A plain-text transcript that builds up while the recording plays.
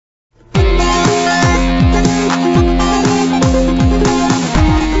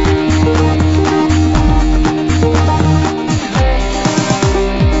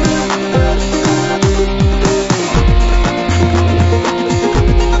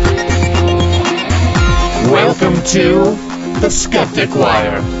Welcome to the Skeptic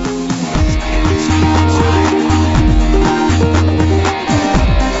Wire.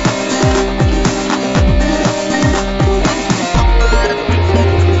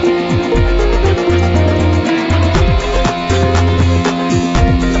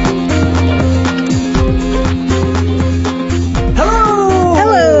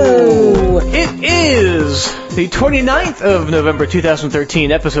 The 29th of November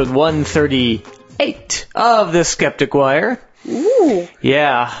 2013, episode 138 of the Skeptic Wire. Ooh.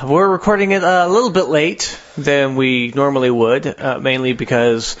 Yeah, we're recording it a little bit late than we normally would, mainly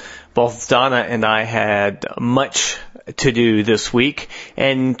because both Donna and I had much to do this week,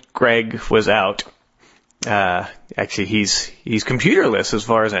 and Greg was out. Actually, he's computerless as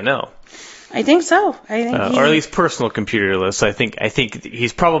far as I know. I think so. Or at least personal computerless. I think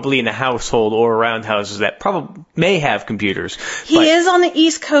he's probably in a household or around houses that probably may have computers. He is on the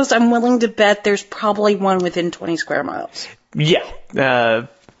East Coast. I'm willing to bet there's probably one within 20 square miles. Yeah. I'm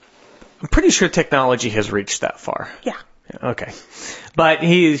pretty sure technology has reached that far. Yeah. Okay. But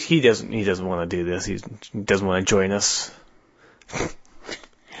he doesn't want to do this. He doesn't want to join us.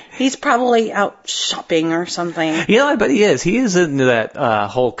 He's probably out shopping or something. Yeah, I bet he is. He is into that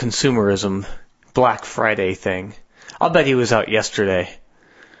whole consumerism Black Friday thing. I'll bet he was out yesterday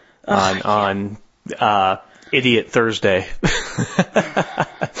on Idiot Thursday.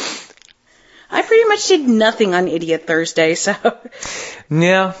 I pretty much did nothing on Idiot Thursday, so...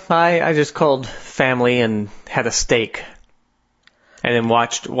 Yeah, I just called family and had a steak. And then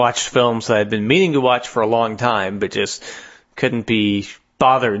watched films that I'd been meaning to watch for a long time, but just couldn't be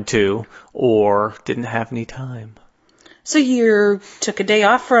bothered to, or didn't have any time. So you took a day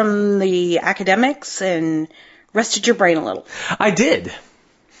off from the academics and rested your brain a little. I did.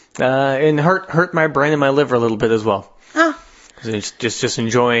 And hurt my brain and my liver a little bit as well. Ah. Just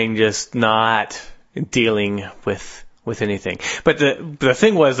enjoying just not dealing with anything. But the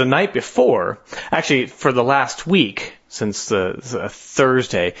thing was, the night before, actually for the last week, since the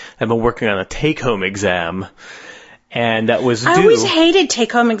Thursday, I've been working on a take-home exam. And that was due. I always hated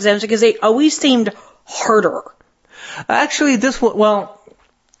take-home exams because they always seemed harder. Actually, this one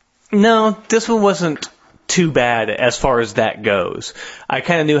wasn't too bad as far as that goes. I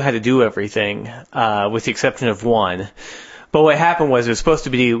kind of knew how to do everything, with the exception of one. But what happened was it was supposed to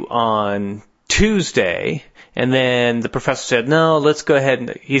be due on Tuesday, and then the professor said, no, let's go ahead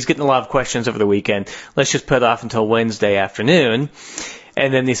and, he's getting a lot of questions over the weekend, let's just put it off until Wednesday afternoon.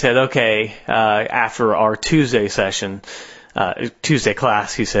 And then he said, okay, after our Tuesday session, Tuesday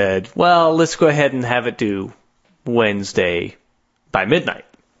class, he said, well, let's go ahead and have it due Wednesday by midnight.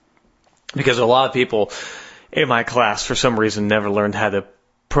 Because a lot of people in my class, for some reason, never learned how to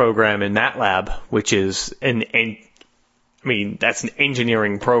program in MATLAB, which is that's an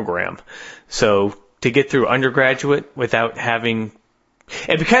engineering program. So to get through undergraduate without having,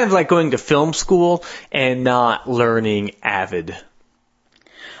 it'd be kind of like going to film school and not learning Avid.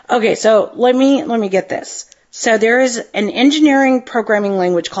 Okay, so let me get this. So there is an engineering programming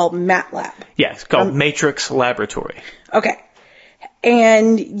language called MATLAB. Yeah, it's called Matrix Laboratory. Okay.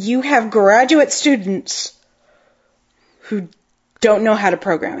 And you have graduate students who don't know how to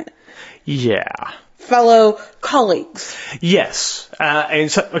program it. Yeah. Fellow colleagues. Yes.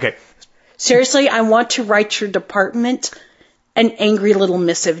 Okay. Seriously, I want to write your department an angry little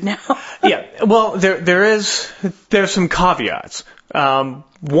missive now. Yeah. Well, there's some caveats.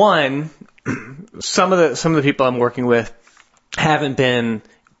 One, some of the people I'm working with haven't been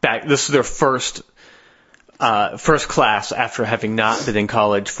back. This is their first class after having not been in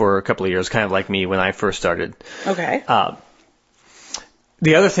college for a couple of years, kind of like me when I first started. Okay.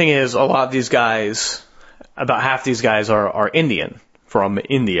 The other thing is a lot of these guys, about half these guys are Indian, from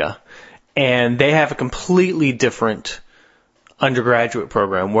India, and they have a completely different undergraduate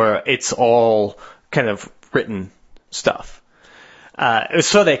program where it's all kind of written stuff.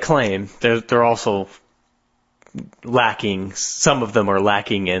 So they claim. They're also lacking. Some of them are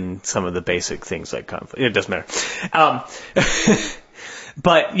lacking in some of the basic things like conflict. It doesn't matter.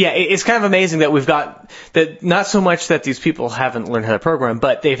 But yeah, it's kind of amazing that we've got that. Not so much that these people haven't learned how to program,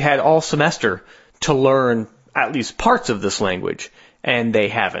 but they've had all semester to learn at least parts of this language, and they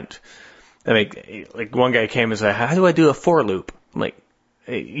haven't. I mean, like one guy came and said, "How do I do a for loop?" I'm like,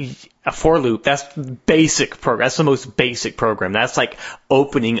 a for loop, that's basic program. That's the most basic program. That's like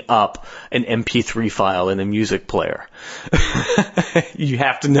opening up an MP3 file in a music player. You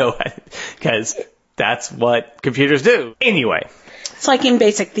have to know it, because that's what computers do. Anyway. It's like in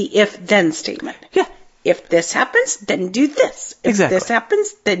BASIC, the if-then statement. Yeah. If this happens, then do this. If exactly. this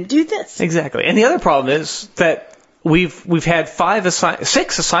happens, then do this. Exactly. And the other problem is that we've had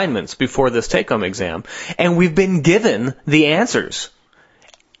 6 assignments before this take-home exam, and we've been given the answers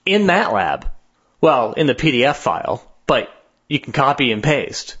in MATLAB. Well, in the PDF file, but you can copy and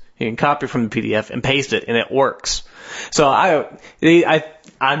paste. You can copy from the PDF and paste it, and it works. So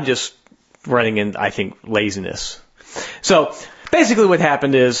I'm just running in, I think, laziness. So basically what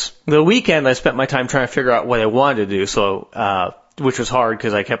happened is the weekend I spent my time trying to figure out what I wanted to do, so which was hard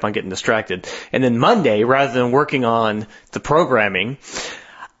because I kept on getting distracted. And then Monday, rather than working on the programming,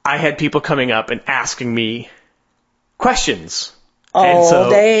 I had people coming up and asking me questions. All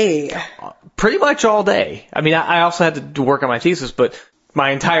day. Pretty much all day. I mean, I also had to work on my thesis, but my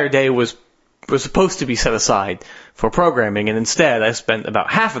entire day was supposed to be set aside for programming, and instead I spent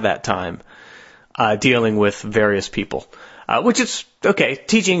about half of that time dealing with various people, which is okay.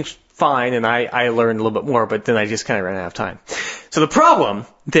 Teaching's fine, and I learned a little bit more, but then I just kind of ran out of time. So the problem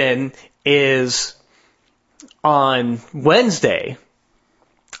then is on Wednesday,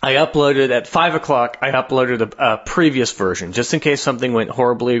 I uploaded at 5 o'clock, I uploaded a previous version, just in case something went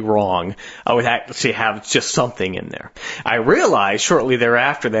horribly wrong. I would actually have just something in there. I realized shortly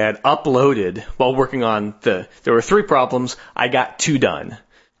thereafter that I had uploaded, while working on there were 3 problems, I got 2 done.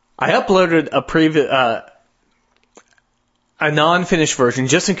 I uploaded a non-finished version,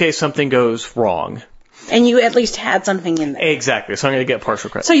 just in case something goes wrong. And you at least had something in there. Exactly, so I'm going to get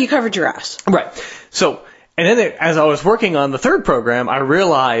partial credit. So you covered your ass. Right. So, and then as I was working on the 3rd program, I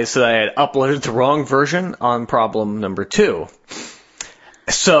realized that I had uploaded the wrong version on problem number 2.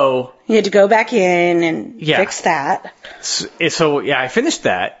 So you had to go back in and fix that. So I finished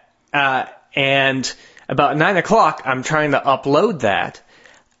that, and about 9 o'clock, I'm trying to upload that,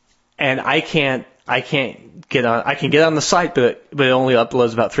 and I can't get on. I can get on the site, but it only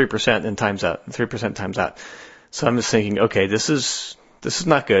uploads about 3% and times out. 3% times out. So I'm just thinking, okay, this is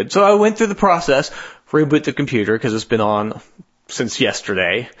not good. So I went through the process, reboot the computer because it's been on since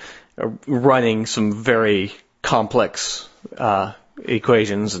yesterday, running some very complex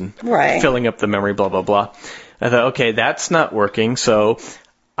equations and filling up the memory, blah blah blah. I thought, okay, that's not working. So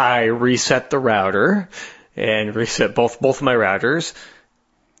I reset the router and reset both of my routers.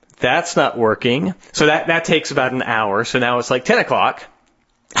 That's not working. So that takes about an hour. So now it's like 10 o'clock.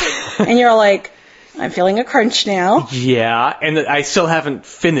 And you're like, I'm feeling a crunch now. Yeah. And I still haven't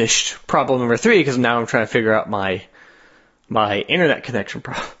finished problem number 3 because now I'm trying to figure out my internet connection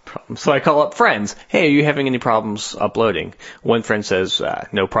problem. So I call up friends. Hey, are you having any problems uploading? One friend says,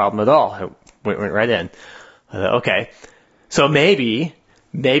 no problem at all. I went right in. I thought, okay. So maybe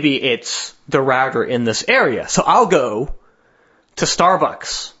it's the router in this area. So I'll go to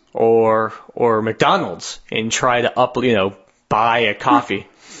Starbucks or McDonald's and try to buy a coffee.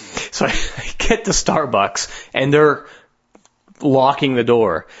 So I get to Starbucks and they're locking the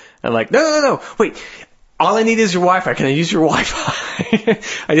door. I'm like, no, wait. All I need is your Wi-Fi. Can I use your Wi-Fi?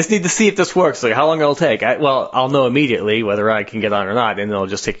 I just need to see if this works. Like, how long it'll take? I'll know immediately whether I can get on or not, and it'll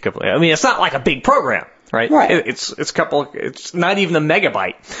just take a couple. I mean, it's not like a big program, right? It's not even a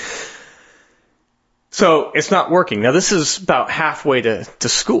megabyte. So it's not working. Now this is about halfway to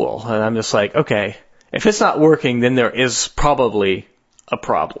school, and I'm just like, okay, if it's not working, then there is probably a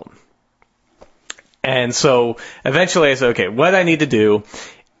problem. And so eventually I said, okay, what I need to do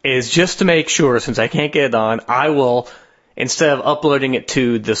is just to make sure, since I can't get it on, I will, instead of uploading it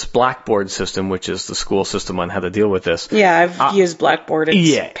to this Blackboard system, which is the school system on how to deal with this. Yeah, I've used Blackboard.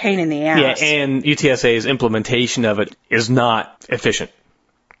 It's a pain in the ass. Yeah, and UTSA's implementation of it is not efficient.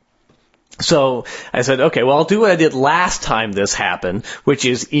 So I said, okay, well, I'll do what I did last time this happened, which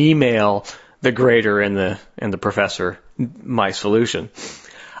is email the grader and the professor my solution.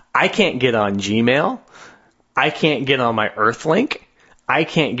 I can't get on Gmail. I can't get on my Earthlink. I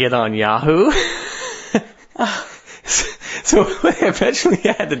can't get on Yahoo. So what I eventually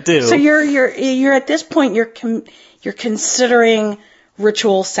had to do. So you're at this point you're considering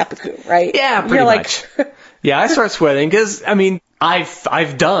ritual seppuku, right? Yeah, pretty much. Yeah, I start sweating because I mean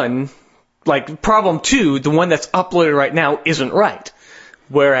I've done like problem 2, the one that's uploaded right now isn't right,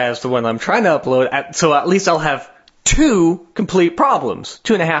 whereas the one I'm trying to upload, so at least I'll have 2 complete problems,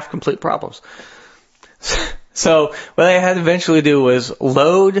 2.5 complete problems. So what I had to eventually do was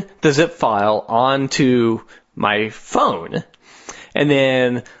load the zip file onto my phone, and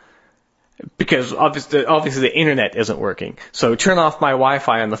then because obviously the internet isn't working, so turn off my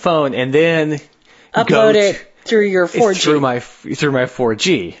Wi-Fi on the phone and then upload it through your 4G. Through my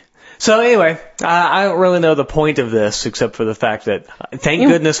 4G. So anyway, I don't really know the point of this except for the fact that thank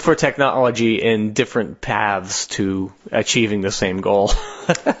goodness for technology in different paths to achieving the same goal.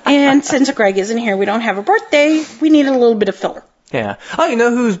 And since Greg isn't here, we don't have a birthday. We need a little bit of filler. Yeah. Oh, you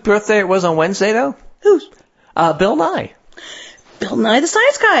know whose birthday it was on Wednesday, though? Whose? Bill Nye. Bill Nye the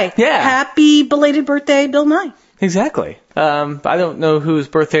Science Guy. Yeah. Happy belated birthday, Bill Nye. Exactly. I don't know whose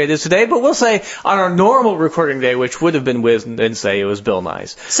birthday it is today, but we'll say on our normal recording day, which would have been Wednesday, it was Bill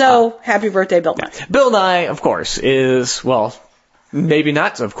Nye's. So, happy birthday, Bill Nye. Bill Nye, of course, is, well, maybe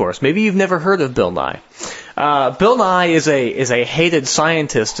not, of course. Maybe you've never heard of Bill Nye. Bill Nye is a hated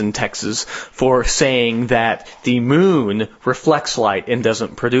scientist in Texas for saying that the moon reflects light and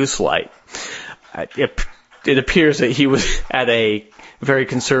doesn't produce light. It appears that he was at a very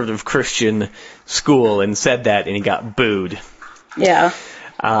conservative Christian school and said that, and he got booed. Yeah.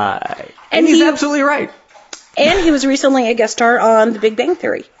 And he's absolutely right. And he was recently a guest star on The Big Bang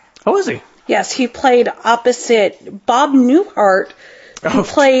Theory. Oh, is he? Yes, he played opposite Bob Newhart, who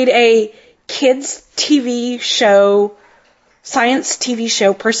played a kids' TV show, science TV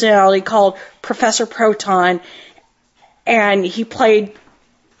show personality called Professor Proton, and he played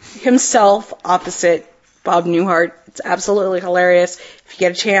himself opposite Bob Newhart. It's absolutely hilarious. If you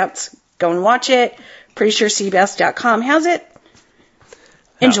get a chance, go and watch it. Pretty sure CBS.com has it.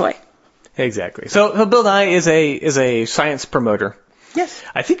 Enjoy. Oh, exactly. So Bill Nye is a science promoter. Yes.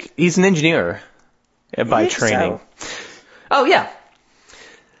 I think he's an engineer by training. So. Oh yeah.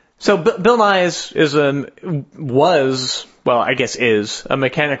 So Bill Nye is a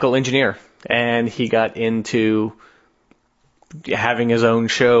mechanical engineer, and he got into having his own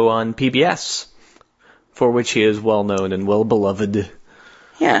show on PBS, for which he is well known and well beloved.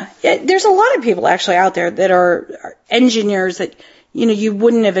 Yeah. There's a lot of people actually out there that are engineers that, you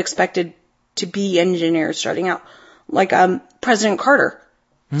wouldn't have expected to be engineers starting out. Like President Carter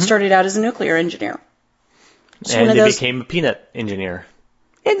started out as a nuclear engineer. And he became a peanut engineer.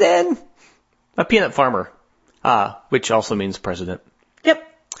 And then a peanut farmer, which also means president. Yep.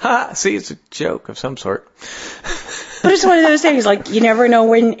 Ha! See, it's a joke of some sort. But it's one of those things, like, you never know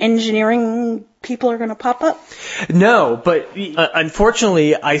when engineering people are going to pop up. No, but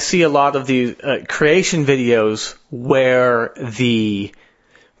unfortunately, I see a lot of the creation videos where the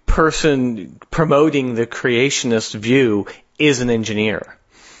person promoting the creationist view is an engineer.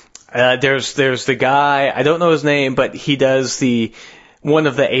 There's the guy, I don't know his name, but he does one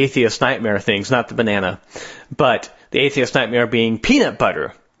of the atheist nightmare things, not the banana, but the atheist nightmare being peanut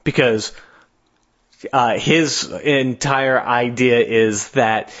butter, because his entire idea is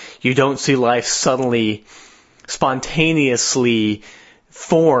that you don't see life suddenly, spontaneously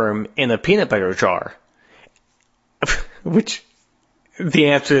form in a peanut butter jar. Which, the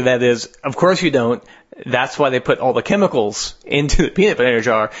answer to that is, of course you don't. That's why they put all the chemicals into the peanut butter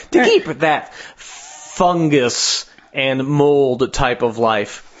jar, to keep that fungus and mold type of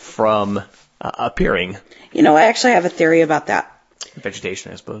life from appearing. I actually have a theory about that.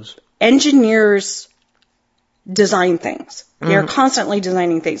 Vegetation, I suppose. Engineers design things. They're constantly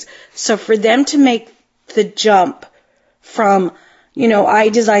designing things. So for them to make the jump from, I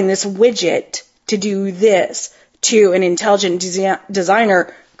designed this widget to do this, to an intelligent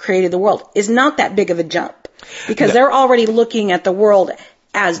designer created the world, is not that big of a jump. Because they're already looking at the world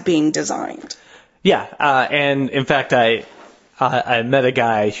as being designed. Yeah, and in fact, I met a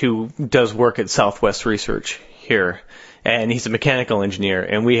guy who does work at Southwest Research here, and he's a mechanical engineer,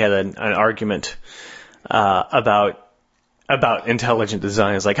 and we had an argument about intelligent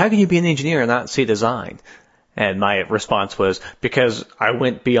design. It's like, how can you be an engineer and not see design? And my response was, because I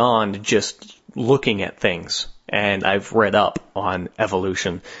went beyond just looking at things, and I've read up on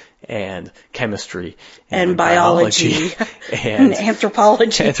evolution and chemistry and biology and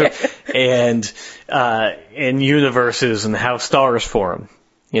anthropology and universes and how stars form.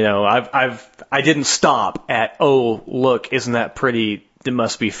 I didn't stop at, oh, look, isn't that pretty? It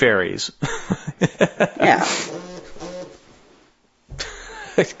must be fairies. Yeah.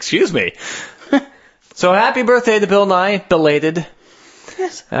 Excuse me. So happy birthday to Bill Nye, belated.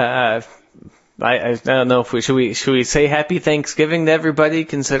 Yes. I don't know if should we say happy Thanksgiving to everybody,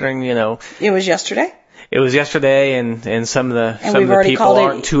 considering, It was yesterday. It was yesterday, and some of the people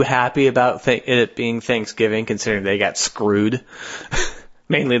aren't too happy about it being Thanksgiving, considering they got screwed.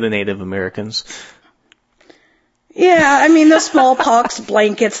 Mainly the Native Americans. Yeah, the smallpox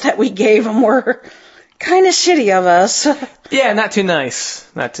blankets that we gave them were kind of shitty of us. Yeah, not too nice.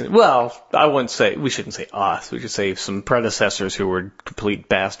 Well, we shouldn't say us. We should say some predecessors who were complete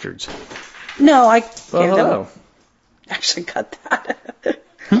bastards. No, I gave them. Actually cut that.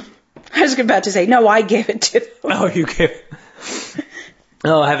 I was about to say, no, I gave it to them. Oh, you gave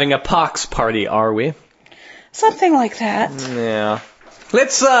Oh, having a pox party, are we? Something like that. Yeah.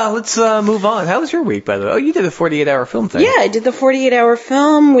 Let's move on. How was your week, by the way? Oh, you did a 48-hour film thing. Yeah, I did the 48-hour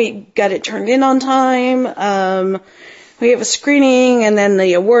film. We got it turned in on time. We have a screening and then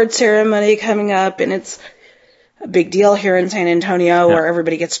the award ceremony coming up, and it's a big deal here in San Antonio where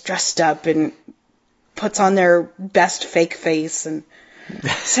everybody gets dressed up and puts on their best fake face and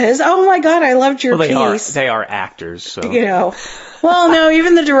says, "Oh my God, I loved your piece." They are actors, so. Well, no,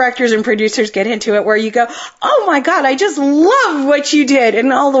 even the directors and producers get into it where you go, "Oh my God, I just love what you did."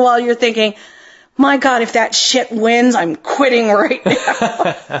 And all the while you're thinking, "My God, if that shit wins, I'm quitting right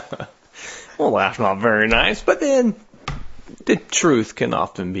now." Well, that's not very nice, but then the truth can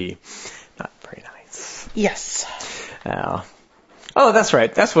often be not very nice. Yes. Oh, that's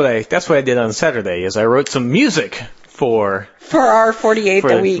right. That's what I did on Saturday is I wrote some music for our 48th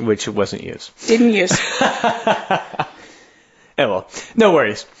that we which wasn't used. Didn't use. Oh well, no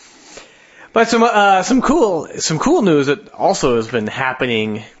worries. But some cool news that also has been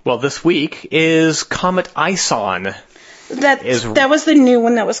happening. Well, this week is Comet Ison. That was the new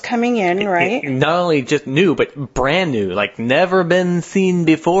one that was coming in, right? Not only just new, but brand new, like never been seen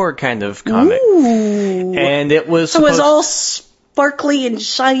before kind of comet. Ooh. And it was so it was all sparkly and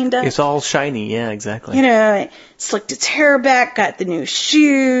shined up. It's all shiny, yeah, exactly. It slicked its hair back, got the new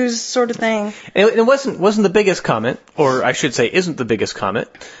shoes, sort of thing. It wasn't the biggest comet, or I should say, isn't the biggest comet,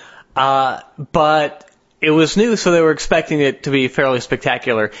 but it was new, so they were expecting it to be fairly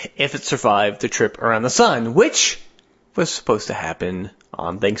spectacular if it survived the trip around the sun, which was supposed to happen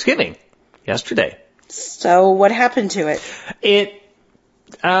on Thanksgiving, yesterday. So what happened to it?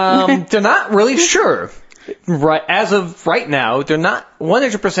 They're not really sure. Right, as of right now, they're not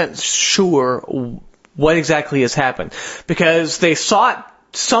 100% sure what exactly has happened. Because they saw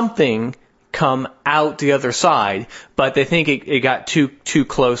something come out the other side, but they think it got too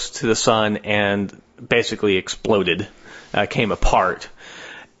close to the sun and basically exploded, came apart.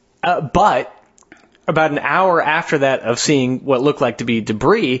 But about an hour after that of seeing what looked like to be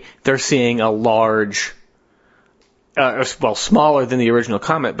debris, they're seeing a large, smaller than the original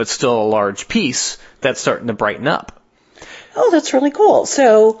comet, but still a large piece that's starting to brighten up. Oh, that's really cool.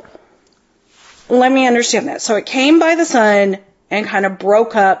 So, let me understand that. So it came by the sun and kind of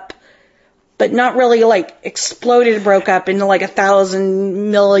broke up, but not really like exploded, broke up into like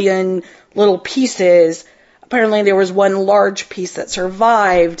 1,000 million little pieces. Apparently there was one large piece that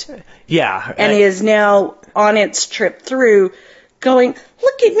survived. Yeah. And is now on its trip through going,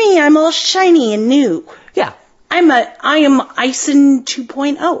 "Look at me, I'm all shiny and new." Yeah. I am Ison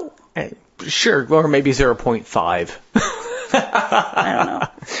 2.0. Sure, or maybe 0.5. I don't know.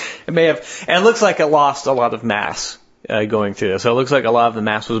 It may have, and it looks like it lost a lot of mass going through this. So it looks like a lot of the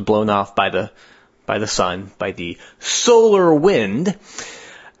mass was blown off by the sun, by the solar wind.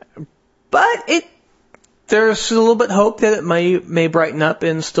 But there's a little bit hope that it may brighten up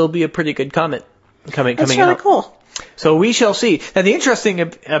and still be a pretty good comet coming out. That's really cool. So we shall see. Now the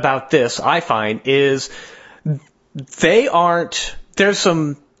interesting about this, I find, is there's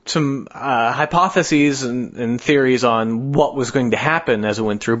some hypotheses and theories on what was going to happen as it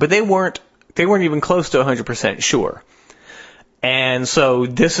went through, but they weren't even close to 100% sure. And so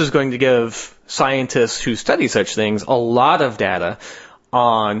this is going to give scientists who study such things a lot of data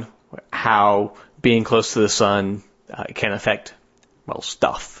on how being close to the sun can affect,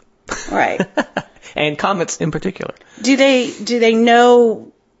 stuff. Right. And comets in particular. Do they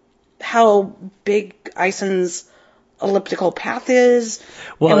know how big Ison's elliptical path is,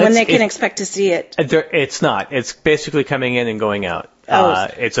 and when they can expect to see it? It's not. It's basically coming in and going out.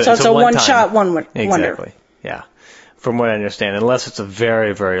 It's a one-shot wonder. Exactly. Yeah. From what I understand, unless it's a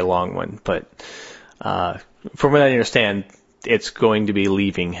very, very long one. But from what I understand, it's going to be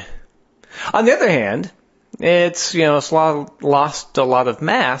leaving. On the other hand, it's lost a lot of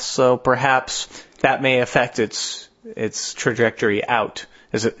mass, so perhaps that may affect its trajectory out,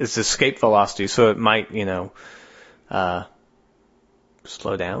 its escape velocity. So it might,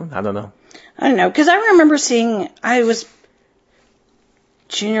 slow down. I don't know. Because I remember I was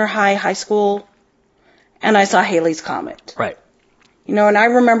junior high school, and I saw Halley's Comet. Right. And I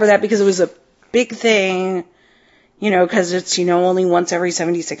remember that because it was a big thing, because it's, only once every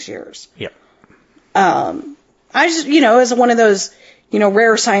 76 years. Yep. I just, it was one of those,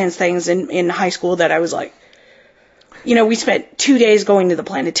 rare science things in high school that I was like, we spent 2 days going to the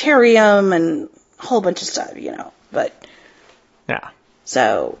planetarium and a whole bunch of stuff, but. Yeah.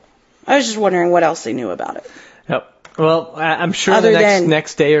 So, I was just wondering what else they knew about it. Yep. Well, I'm sure the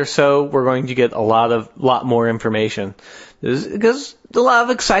next day or so we're going to get a lot more information. Because a lot of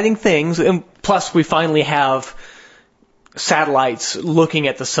exciting things, and plus we finally have satellites looking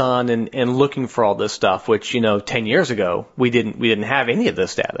at the sun and looking for all this stuff, which 10 years ago we didn't have any of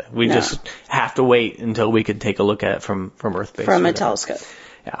this data. We just have to wait until we could take a look at it from Earth-based. From a telescope.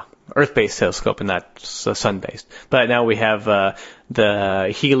 Yeah. Earth-based telescope and not sun-based. But now we have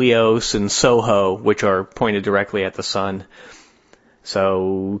the Helios and Soho, which are pointed directly at the sun.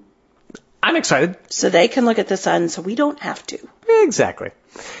 So I'm excited. So they can look at the sun, so we don't have to. Exactly.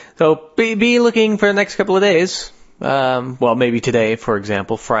 So be looking for the next couple of days. Well, maybe today, for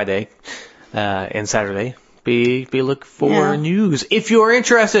example, Friday and Saturday. Be look for news if you're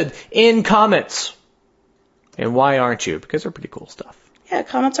interested in comets. And why aren't you? Because they're pretty cool stuff. Yeah,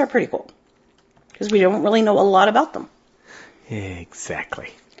 comets are pretty cool. Because we don't really know a lot about them. Exactly.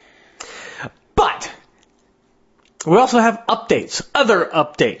 But we also have updates. Other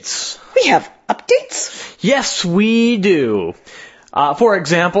updates. We have updates? Yes, we do. For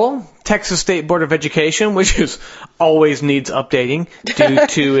example, Texas State Board of Education, which always needs updating due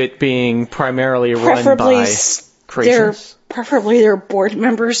to it being primarily run by Christians. Preferably their board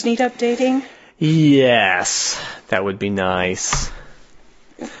members need updating. Yes, that would be nice.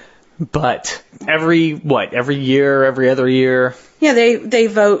 But every year, every other year? Yeah, they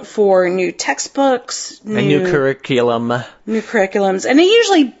vote for new textbooks, new curriculum. New curriculums, and they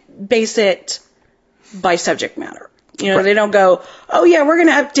usually base it by subject matter. Right. They don't go, oh yeah, we're going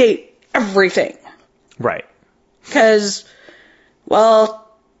to update everything. Right. Because,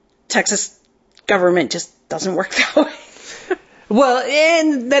 Texas government just doesn't work that way. Well,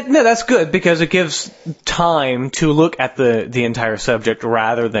 and that's good because it gives time to look at the entire subject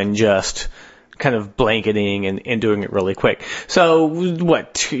rather than just kind of blanketing and doing it really quick. So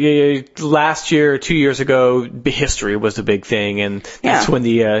last year, 2 years ago, history was the big thing, and that's when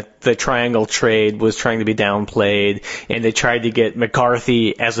the triangle trade was trying to be downplayed, and they tried to get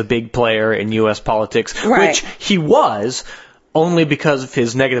McCarthy as a big player in U.S. politics, which he was, only because of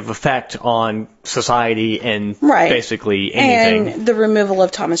his negative effect on society and basically anything. And the removal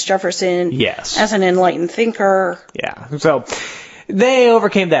of Thomas Jefferson as an enlightened thinker. Yeah. So they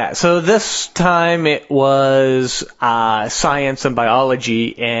overcame that. So this time it was science and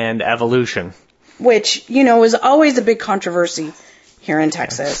biology and evolution. Which, is always a big controversy here in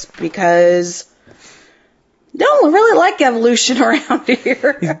Texas because don't really like evolution around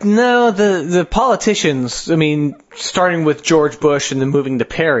here. No, the politicians, starting with George Bush and then moving to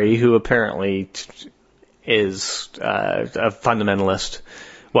Perry, who apparently is a fundamentalist.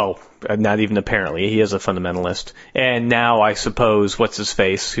 Well, not even apparently, he is a fundamentalist. And now I suppose, what's his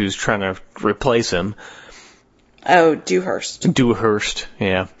face, who's trying to replace him? Oh, Dewhurst,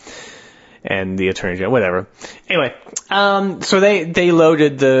 yeah. And the Attorney General, whatever. Anyway, so they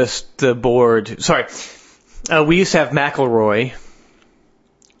loaded the board, sorry. We used to have McElroy.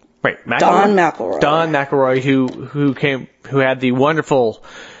 Right, McElroy? Don McElroy, who had the wonderful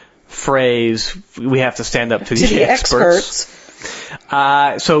phrase, we have to stand up to the experts.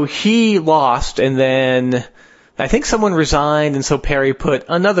 So he lost, and then I think someone resigned, and so Perry put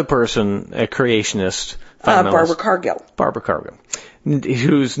another person, a creationist. Barbara Cargill. Barbara Cargill.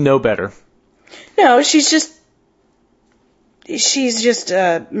 Who's no better. No, she's just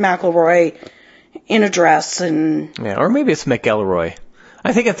McElroy in a dress and... Yeah, or maybe it's McElroy.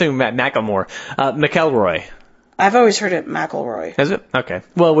 I think I'm thinking Macklemore. McElroy. I've always heard it McElroy. Is it? Okay.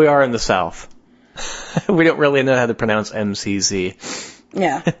 Well, we are in the South. We don't really know how to pronounce MCZ.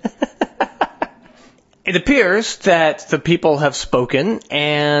 Yeah. It appears that the people have spoken,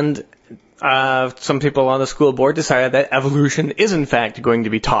 and some people on the school board decided that evolution is in fact going to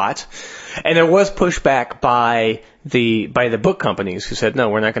be taught. And there was pushback by the book companies who said, no,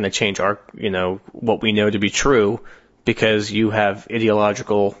 we're not going to change our, what we know to be true because you have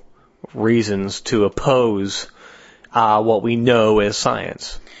ideological reasons to oppose what we know as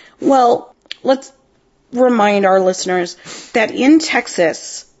science. Well, let's remind our listeners that in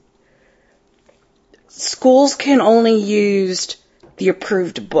Texas, schools can only use the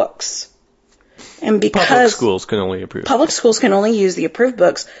approved books. And because public schools can only use the approved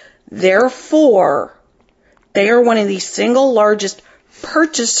books, therefore, they are one of the single largest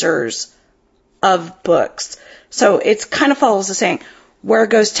purchasers of books. So it kind of follows the saying, where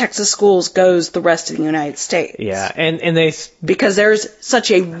goes Texas schools goes the rest of the United States. Yeah, and they... Because there's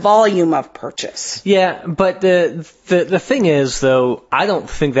such a volume of purchase. Yeah, but the thing is, though, I don't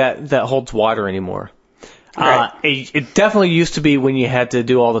think that holds water anymore. Right. It definitely used to be when you had to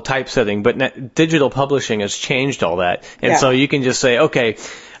do all the typesetting, but digital publishing has changed all that. And so you can just say, okay,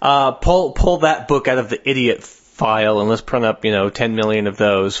 pull that book out of the idiot file and let's print up, 10 million of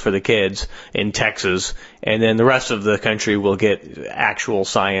those for the kids in Texas, and then the rest of the country will get actual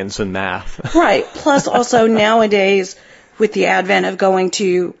science and math. Right. Plus also nowadays, with the advent of going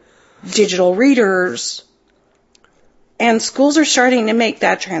to digital readers, and schools are starting to make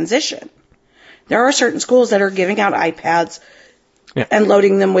that transition. There are certain schools that are giving out iPads and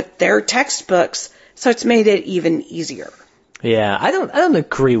loading them with their textbooks. So it's made it even easier. Yeah, I don't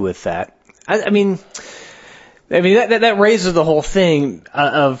agree with that. I mean that raises the whole thing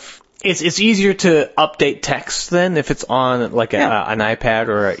of it's easier to update text then if it's on like an iPad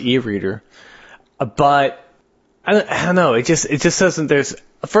or an e-reader. But I don't know. It just doesn't.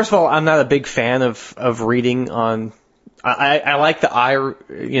 First of all, I'm not a big fan of reading on. I like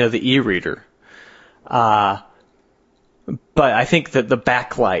the e-reader. But I think that the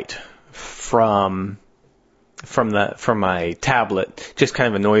backlight from my tablet just kind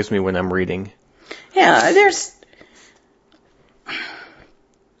of annoys me when I'm reading. Yeah,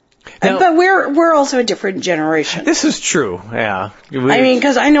 but we're also a different generation. This is true. Yeah.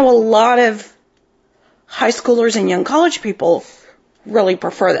 Because I know a lot of high schoolers and young college people really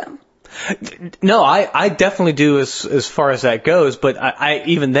prefer them. No, I definitely do as far as that goes, but I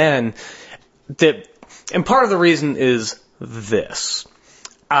even then, and part of the reason is this.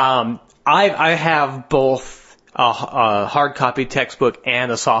 I have both a hard copy textbook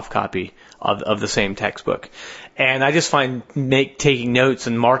and a soft copy of the same textbook. And I just find taking notes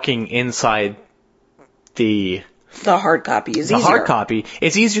and marking inside the hard copy is easier. The hard copy,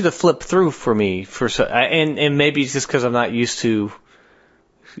 it's easier to flip through for me and maybe it's just because I'm not used to,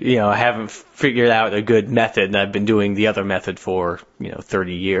 I haven't figured out a good method and I've been doing the other method for,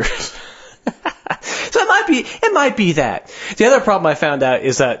 30 years. So it might be that. The other problem I found out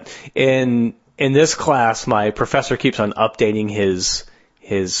is that in this class, my professor keeps on updating his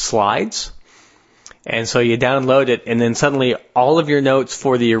slides. And so you download it and then suddenly all of your notes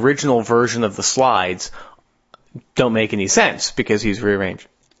for the original version of the slides don't make any sense because he's rearranged.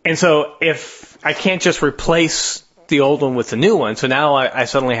 And so if I can't just replace the old one with the new one, so now I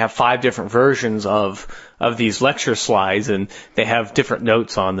suddenly have 5 different versions of these lecture slides and they have different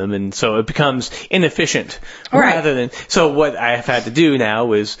notes on them, and so it becomes inefficient. Right. So what I've had to do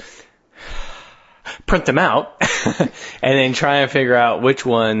now is print them out and then try and figure out which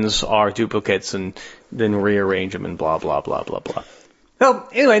ones are duplicates and then rearrange them and blah, blah, blah, blah, blah. Well,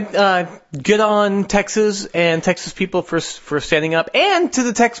 anyway, good on Texas and Texas people for standing up, and to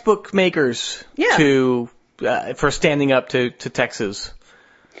the textbook makers for standing up to Texas.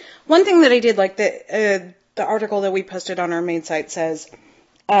 One thing that I did like, the article that we posted on our main site says,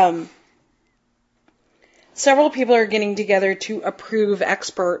 several people are getting together to approve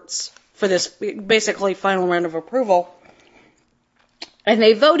experts for this basically final round of approval. And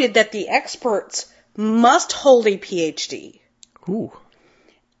they voted that the experts must hold a PhD. Ooh.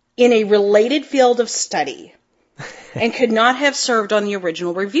 In a related field of study and could not have served on the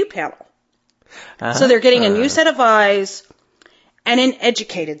original review panel. So they're getting a new set of eyes and an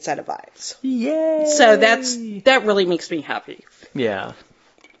educated set of eyes. Yay! So that really makes me happy. Yeah.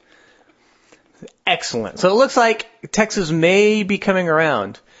 Excellent. So it looks like Texas may be coming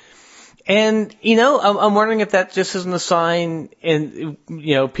around. And, I'm wondering if that just isn't a sign and,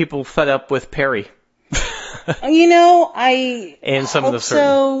 people fed up with Perry. I and some hope of the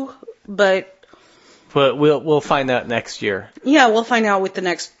certain, but we'll find out next year. Yeah, we'll find out with the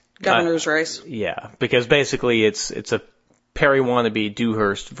next governor's race. Yeah, because basically it's a Perry wannabe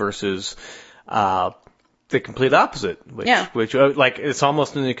Dewhurst versus the complete opposite, which it's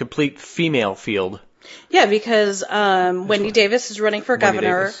almost in a complete female field. Yeah, because Wendy Davis is running for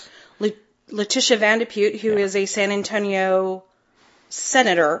governor. Letitia Van de Putte, who is a San Antonio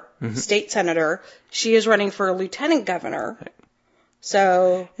senator, state senator, she is running for lieutenant governor.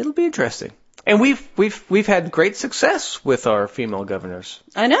 So it'll be interesting. And we've had great success with our female governors.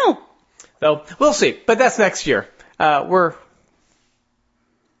 I know. So we'll see, but that's next year. We're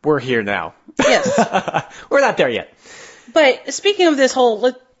here now. Yes. We're not there yet. But speaking of this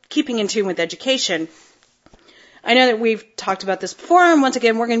whole keeping in tune with education, I know that we've talked about this before, and once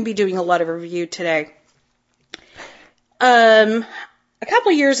again, we're going to be doing a lot of review today. A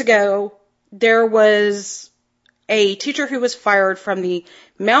couple years ago, there was a teacher who was fired from the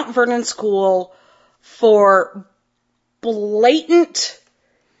Mount Vernon School for blatant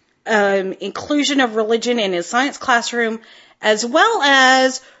inclusion of religion in his science classroom, as well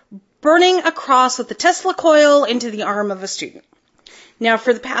as burning a cross with a Tesla coil into the arm of a student. Now,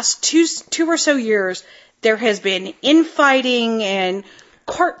 for the past two or so years, there has been infighting and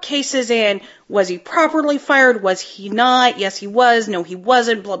court cases, and was he properly fired? Was he not? Yes, he was. No, he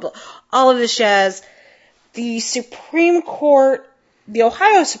wasn't. Blah, blah. All of this jazz. The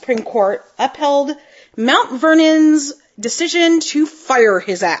Ohio Supreme Court upheld Mount Vernon's decision to fire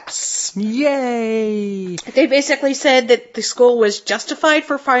his ass. Yay! They basically said that the school was justified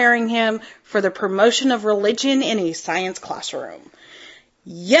for firing him for the promotion of religion in a science classroom.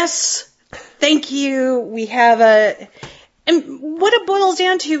 Yes, thank you. We have And what it boils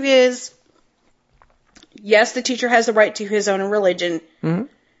down to is, yes, the teacher has the right to his own religion,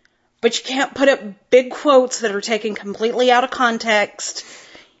 but you can't put up big quotes that are taken completely out of context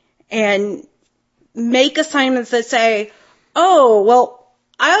and make assignments that say, oh, well,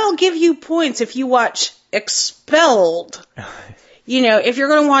 I'll give you points if you watch Expelled. If you're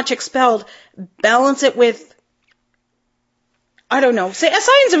going to watch Expelled, balance it with, I don't know, say a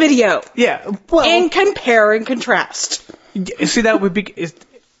science video. Yeah, well, and compare and contrast. See, that would be,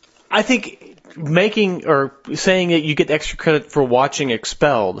 I think making or saying that you get extra credit for watching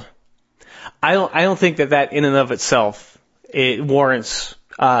Expelled, I don't think that in and of itself it warrants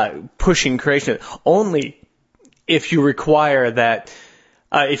pushing creation. Only if you require that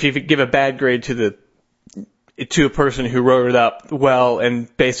if you give a bad grade to a person who wrote it up well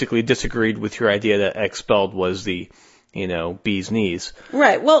and basically disagreed with your idea that Expelled was the bee's knees.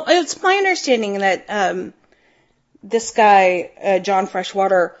 Right. Well, it's my understanding that this guy, John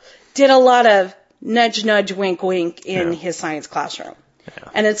Freshwater, did a lot of nudge, nudge, wink, wink in his science classroom. Yeah.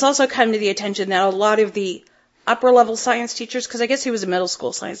 And it's also come to the attention that a lot of the upper-level science teachers, because I guess he was a middle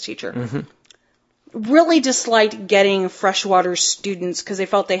school science teacher, really disliked getting Freshwater students because they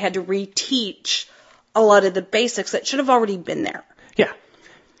felt they had to reteach a lot of the basics that should have already been there. Yeah.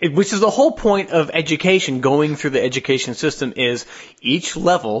 Which is the whole point of education, going through the education system, is each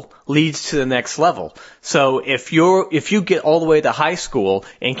level leads to the next level. So if you get all the way to high school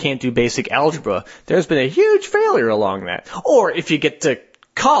and can't do basic algebra, there's been a huge failure along that. Or if you get to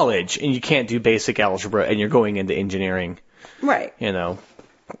college and you can't do basic algebra and you're going into engineering. Right.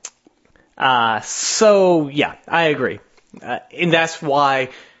 So yeah, I agree. And that's why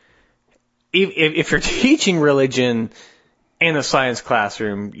if you're teaching religion in a science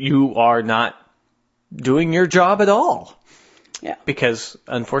classroom, you are not doing your job at all. Yeah. Because,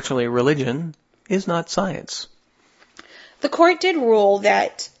 unfortunately, religion is not science. The court did rule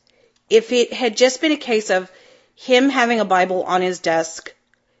that if it had just been a case of him having a Bible on his desk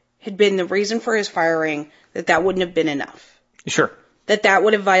had been the reason for his firing, that wouldn't have been enough. Sure. That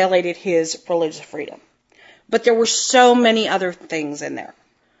would have violated his religious freedom. But there were so many other things in there.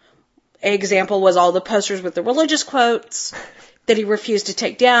 An example was all the posters with the religious quotes that he refused to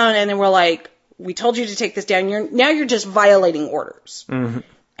take down, and then we're like, we told you to take this down, now you're just violating orders.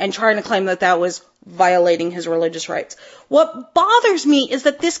 And trying to claim that was violating his religious rights. What bothers me is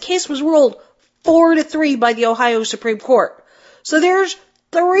that this case was ruled 4-3 by the Ohio Supreme Court. So there's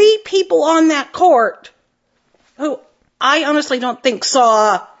 3 people on that court who I honestly don't think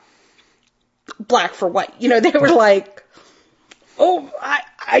saw black for white. They were like, oh,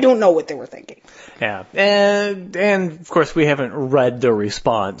 I don't know what they were thinking. Yeah. And of course we haven't read the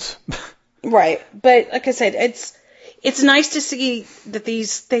response. Right. But like I said, it's nice to see that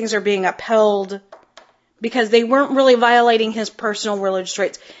these things are being upheld because they weren't really violating his personal religious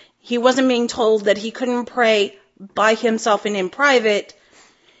rights. He wasn't being told that he couldn't pray by himself and in private.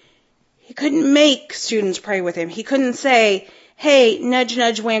 He couldn't make students pray with him. He couldn't say, hey, nudge,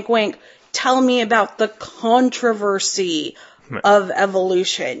 nudge, wink, wink, tell me about the controversy of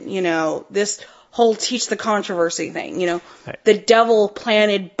evolution, this whole teach the controversy thing, right. The devil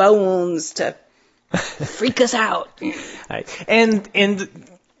planted bones to freak us out. Right. And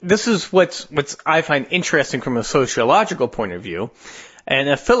this is what's I find interesting from a sociological point of view and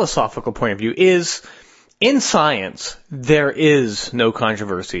a philosophical point of view is in science, there is no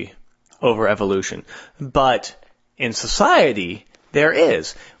controversy over evolution, but in society, there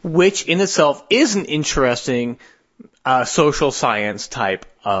is, which in itself is an interesting social science type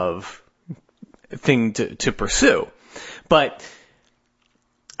of thing to pursue. But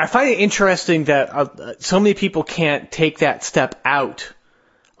I find it interesting that so many people can't take that step out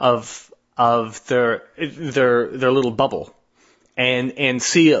of their little bubble and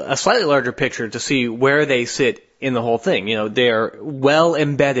see a slightly larger picture to see where they sit in the whole thing. They're well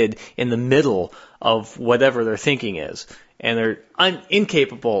embedded in the middle of whatever their thinking is. And they're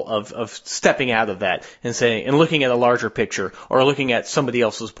incapable of stepping out of that and looking at a larger picture or looking at somebody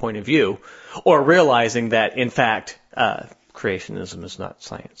else's point of view or realizing that, in fact, creationism is not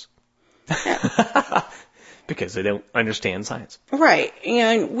science. Because they don't understand science. Right.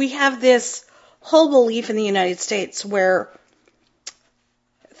 And we have this whole belief in the United States where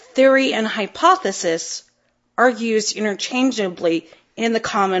theory and hypothesis are used interchangeably in the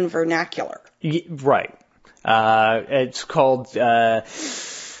common vernacular. Right. It's called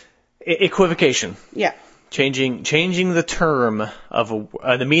equivocation. Yeah. Changing the term of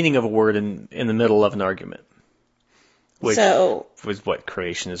the meaning of a word in the middle of an argument. Which was what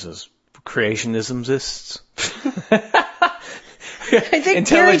creationism is. I think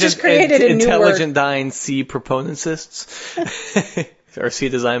Gary just created a new word. Intelligent Design C proponentists. Or C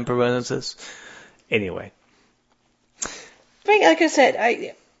design proponentists. Anyway. Like I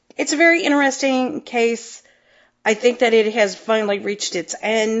said, it's a very interesting case. I think that it has finally reached its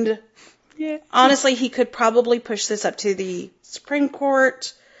end. Yeah. Honestly, he could probably push this up to the Supreme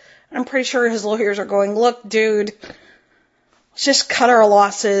Court. I'm pretty sure his lawyers are going, look, dude, let's just cut our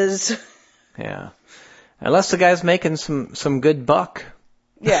losses. Yeah. Unless the guy's making some good buck.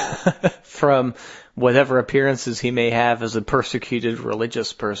 Yeah. From whatever appearances he may have as a persecuted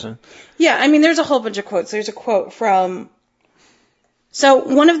religious person. Yeah, I mean, there's a whole bunch of quotes. There's a quote from... So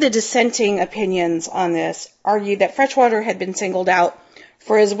one of the dissenting opinions on this argued that Freshwater had been singled out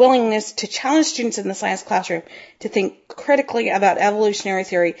for his willingness to challenge students in the science classroom to think critically about evolutionary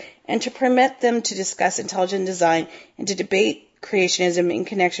theory and to permit them to discuss intelligent design and to debate creationism in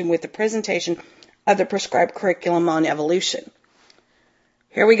connection with the presentation of the prescribed curriculum on evolution.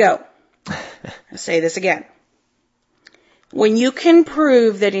 Here we go. I'll say this again. When you can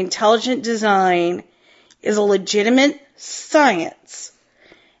prove that intelligent design is a legitimate science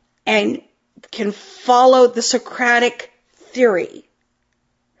and can follow the Socratic theory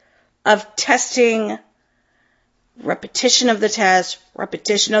of testing, repetition of the test,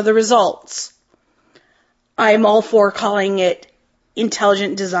 repetition of the results, I'm all for calling it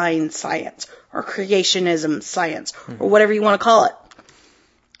intelligent design science or creationism science or whatever you want to call it.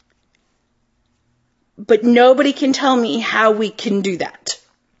 But nobody can tell me how we can do that.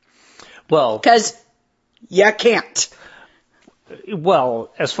 Well, because you can't.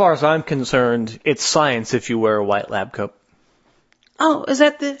 Well, as far as I'm concerned, it's science if you wear a white lab coat. Oh, is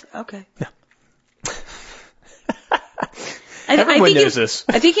that the... Okay. Yeah. Everyone knows this.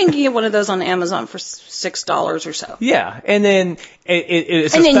 I think you can get one of those on Amazon for $6 or so. Yeah, and then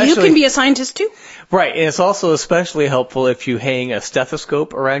it's and then you can be a scientist too. Right, and it's also especially helpful if you hang a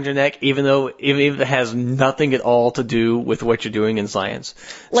stethoscope around your neck, even if it has nothing at all to do with what you're doing in science.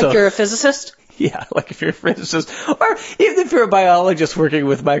 Like you're a physicist? Yeah, like if you're a physicist, or even if you're a biologist working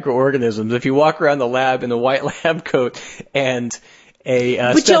with microorganisms, if you walk around the lab in a white lab coat and a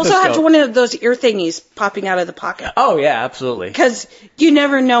but you also have one of those ear thingies popping out of the pocket. Oh, yeah, absolutely. Because you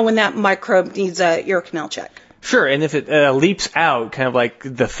never know when that microbe needs a ear canal check. Sure, and if it leaps out, kind of like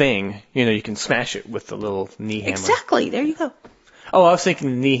the Thing, you can smash it with the little knee hammer. Exactly, there you go. Oh, I was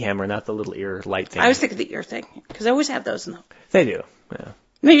thinking the knee hammer, not the little ear light thing. I was thinking the ear thing, because I always have those in them. They do, yeah.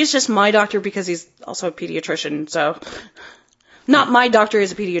 Maybe it's just my doctor because he's also a pediatrician, so... Not my doctor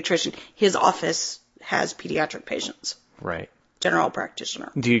is a pediatrician. His office has pediatric patients. Right. General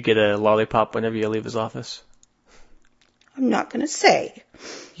practitioner. Do you get a lollipop whenever you leave his office? I'm not going to say.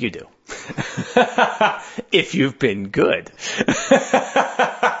 You do. If you've been good.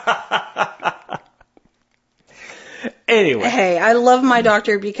 Anyway. Hey, I love my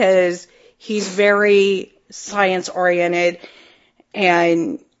doctor because he's very science-oriented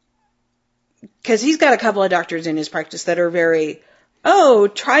and because he's got a couple of doctors in his practice that are very, oh,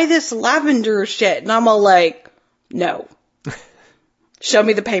 try this lavender shit. And I'm all like, no. Show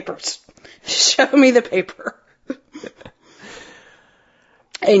me the papers. Show me the paper.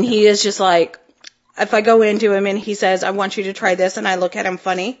 And he is just like, if I go into him and he says, I want you to try this, and I look at him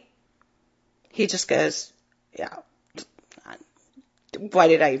funny, he just goes, yeah, why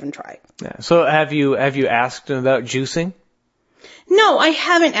did I even try? Yeah. So have you asked him about juicing? No, I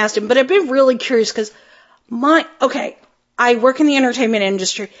haven't asked him, but I've been really curious because I work in the entertainment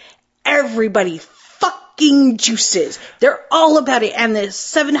industry. Everybody fucking juices. They're all about it. And the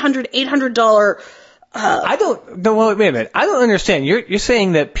 $700, $800, I don't, no, wait a minute. I don't understand. You're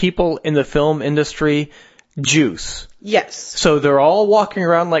saying that people in the film industry juice. Yes. So they're all walking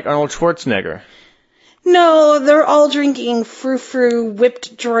around like Arnold Schwarzenegger. No, they're all drinking frou-frou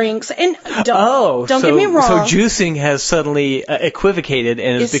whipped drinks. And don't get me wrong. So juicing has suddenly equivocated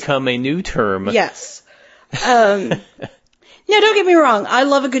and has become a new term. Yes. No, don't get me wrong. I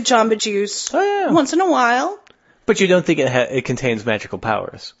love a good Jamba Juice once in a while. But you don't think it contains magical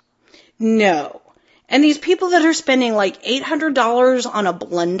powers? No. And these people that are spending like $800 on a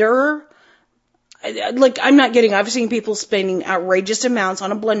blender, I'm not kidding. I've seen people spending outrageous amounts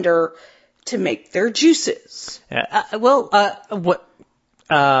on a blender to make their juices.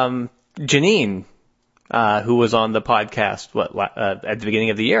 Janine, who was on the podcast at the beginning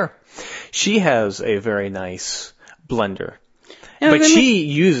of the year, she has a very nice blender. But she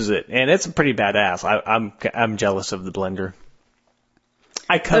uses it, and it's pretty badass. I'm jealous of the blender.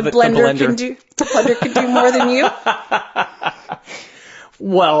 I covet the blender. The blender can do more than you?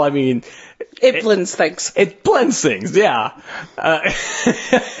 Well, I mean, It blends things. It blends things, yeah. I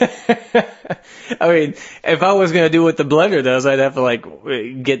mean, if I was going to do what the blender does, I'd have to like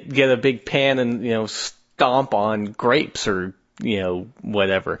get a big pan and, stomp on grapes or,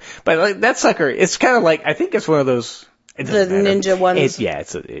 whatever. But like that sucker, it's kind of like, I think it's one of those. The Ninja ones.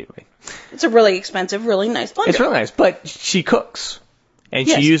 Anyway. It's a really expensive, really nice blender. It's really nice, but she cooks. And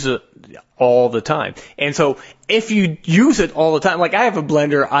she uses it all the time. And so if you use it all the time, like I have a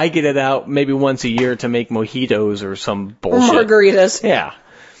blender, I get it out maybe once a year to make mojitos or some bullshit. Or margaritas. Yeah.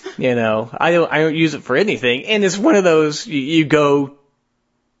 I don't use it for anything. And it's one of those, you go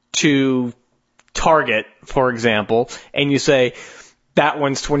to Target, for example, and you say, that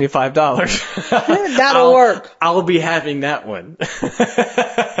one's $25. That'll work. I'll be having that one.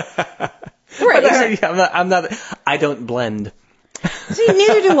 Right. Exactly. I don't blend. See,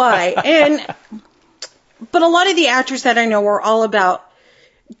 neither do I. But a lot of the actors that I know are all about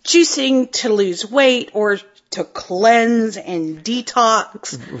juicing to lose weight or to cleanse and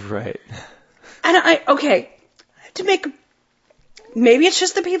detox. Right. And maybe it's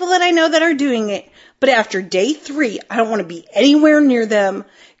just the people that I know that are doing it, but after day 3, I don't want to be anywhere near them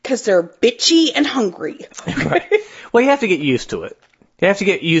because they're bitchy and hungry. Right. Well, you have to get used to it. You have to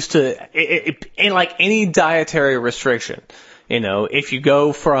get used to it in like any dietary restriction. If you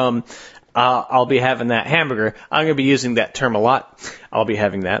go from, I'll be having that hamburger, I'm going to be using that term a lot. I'll be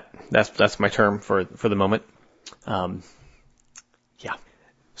having that. That's my term for the moment. Yeah.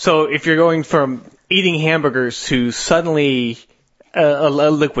 So if you're going from eating hamburgers to suddenly a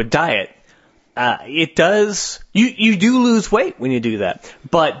liquid diet, it does, you do lose weight when you do that.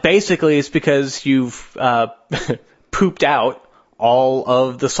 But basically it's because you've, pooped out all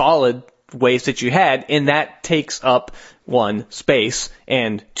of the solid waste that you had, and that takes up 1, space,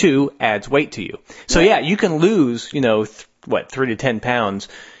 and 2, adds weight to you. So yeah, you can lose, 3 to 10 pounds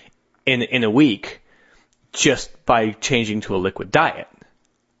in a week just by changing to a liquid diet.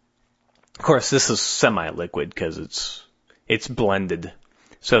 Of course, this is semi-liquid because it's blended.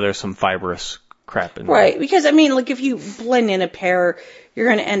 So there's some fibrous crap in there. Right, because if you blend in a pear, you're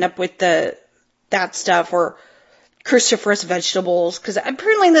going to end up with that stuff or cruciferous vegetables, because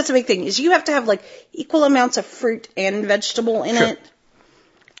apparently that's a big thing, is you have to have equal amounts of fruit and vegetable in it.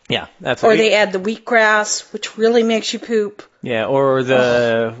 Yeah, that's or they add the wheatgrass, which really makes you poop. Yeah, or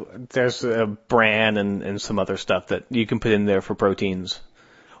there's a bran and some other stuff that you can put in there for proteins.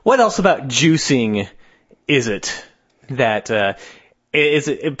 What else about juicing is it that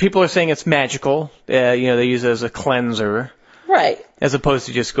people are saying it's magical? They use it as a cleanser, right? As opposed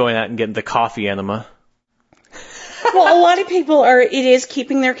to just going out and getting the coffee enema. Well, a lot of people it is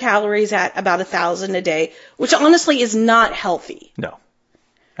keeping their calories at about 1,000 a day, which honestly is not healthy. No.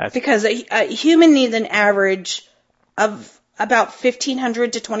 Because a human needs an average of about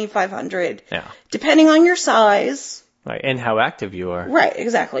 1,500 to 2,500. Yeah. Depending on your size. Right, and how active you are. Right,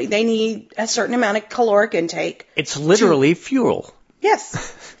 exactly. They need a certain amount of caloric intake. It's literally fuel.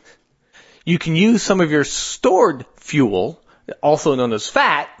 Yes. You can use some of your stored fuel, also known as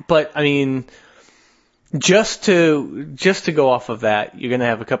fat, but just to go off of that, you're going to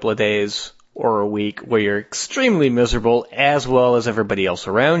have a couple of days or a week where you're extremely miserable, as well as everybody else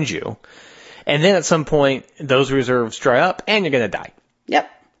around you. And then at some point, those reserves dry up and you're going to die.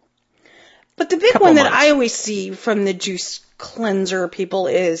 Yep. But the big one that I always see from the juice cleanser people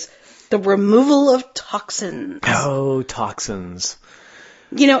is the removal of toxins. Oh, toxins.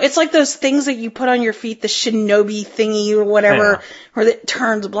 It's like those things that you put on your feet, the shinobi thingy or whatever, or that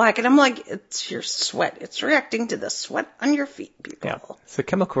turns black. And I'm like, it's your sweat. It's reacting to the sweat on your feet, people. Yeah. It's a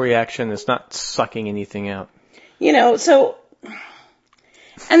chemical reaction. It's not sucking anything out. So,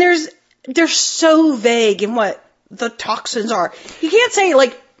 and they're so vague in what the toxins are. You can't say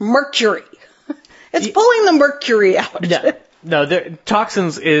mercury. It's pulling the mercury out. No,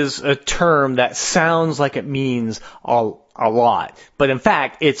 toxins is a term that sounds like it means a lot. But in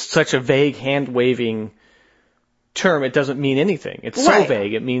fact, it's such a vague, hand-waving term, it doesn't mean anything. It's so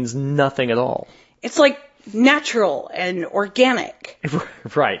vague, it means nothing at all. It's like natural and organic.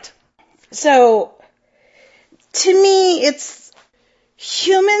 Right. So, to me, it's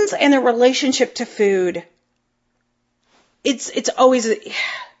humans and their relationship to food. It's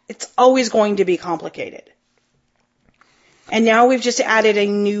always going to be complicated. And now we've just added a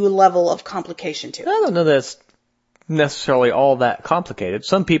new level of complication to it. I don't know that's necessarily all that complicated.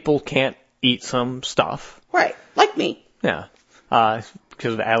 Some people can't eat some stuff. Right. Like me. Yeah.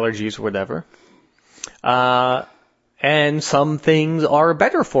 Because of allergies or whatever. And some things are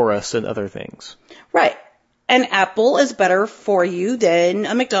better for us than other things. Right. An apple is better for you than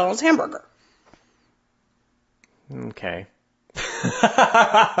a McDonald's hamburger. Okay.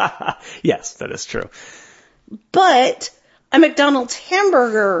 Yes, that is true. But a McDonald's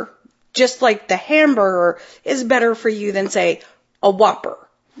hamburger, just like the hamburger, is better for you than, say, a Whopper.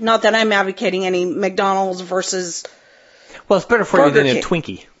 Not that I'm advocating any McDonald's versus Well, it's better for Burger you than King. a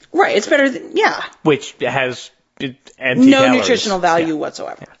Twinkie, Right, it's better than, yeah. which has empty No calories. nutritional value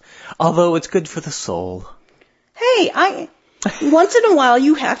whatsoever. Although it's good for the soul. Hey, once in a while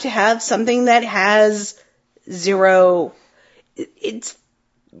you have to have something that has zero, it's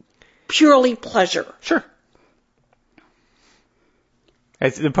purely pleasure. Sure.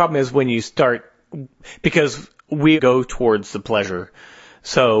 The problem is when you start, because we go towards the pleasure,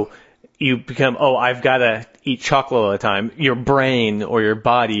 so you become, I've got to eat chocolate all the time. Your brain or your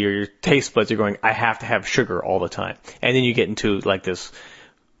body or your taste buds are going, I have to have sugar all the time. And then you get into like this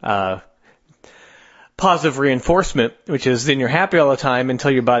positive reinforcement, which is then you're happy all the time until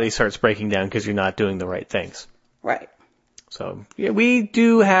your body starts breaking down because you're not doing the right things. Right. So yeah, we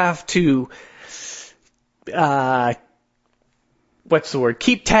do have to,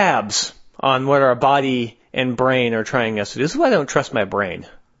 keep tabs on what our body and brain are trying us to do. This is why I don't trust my brain.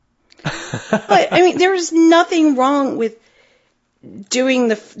 But, I mean, there's nothing wrong with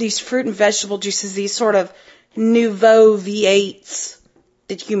doing these fruit and vegetable juices, these sort of nouveau V8s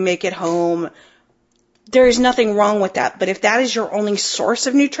that you make at home. There is nothing wrong with that. But if that is your only source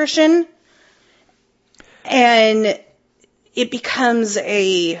of nutrition, and it becomes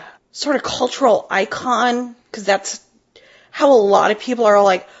a sort of cultural icon, because that's how a lot of people are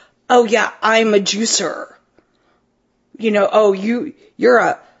like, oh yeah, I'm a juicer. You know, you're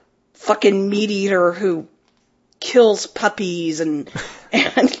a fucking meat eater who kills puppies and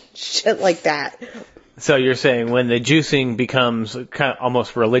shit like that. So you're saying when the juicing becomes kind of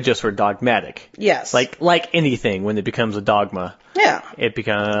almost religious or dogmatic. Yes. Like anything, when it becomes a dogma. Yeah. It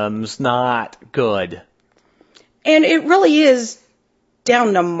becomes not good. And it really is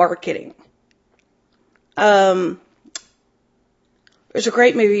down to marketing. There's a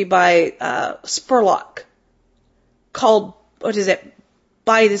great movie by Spurlock called, what is it?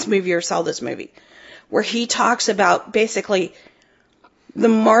 Buy this movie or sell this movie, where he talks about basically the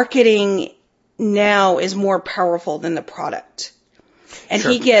marketing now is more powerful than the product. And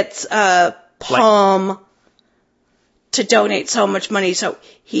Sure. he gets Palm to donate so much money, so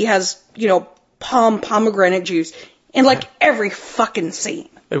he has, pomegranate juice in like every fucking scene.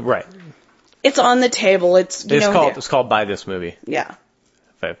 Right. It's on the table. It's called Buy This Movie. Yeah.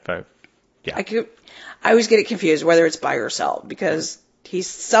 Yeah. I always get it confused whether it's buy or sell, because he's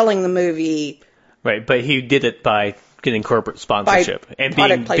selling the movie. Right, but he did it by getting corporate sponsorship and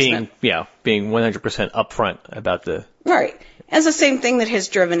product placement. being 100% upfront about the. Right. And it's the same thing that has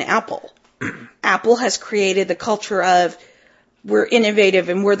driven Apple. Apple has created the culture of we're innovative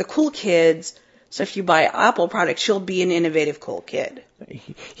and we're the cool kids. So if you buy Apple products, you'll be an innovative cool kid.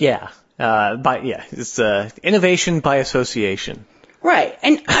 Yeah. It's innovation by association. Right.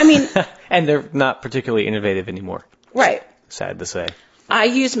 And I mean. And they're not particularly innovative anymore. Right. Sad to say. I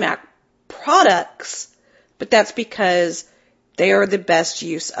use Mac products, but that's because they are the best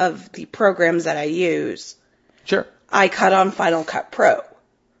use of the programs that I use. Sure. I cut on Final Cut Pro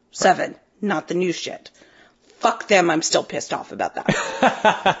 7, not the new shit. Fuck them, I'm still pissed off about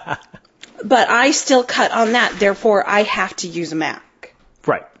that. But I still cut on that, therefore I have to use a Mac.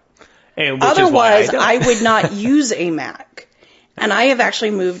 Right. And Otherwise, is why I would not use a Mac. And I have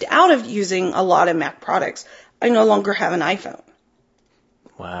actually moved out of using a lot of Mac products. I no longer have an iPhone.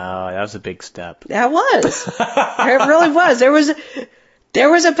 Wow, that was a big step. That was. It really was. There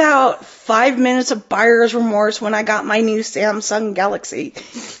was about 5 minutes of buyer's remorse when I got my new Samsung Galaxy.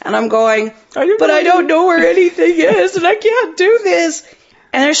 And I'm going, but I don't know where anything is and I can't do this.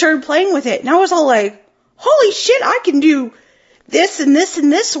 And I started playing with it. And I was all like, holy shit, I can do this and this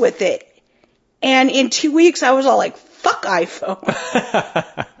and this with it. And in 2 weeks, I was all like, fuck iPhone.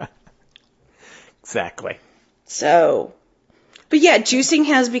 Exactly. So, but yeah, juicing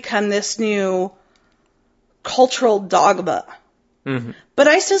has become this new cultural dogma. Mm-hmm. But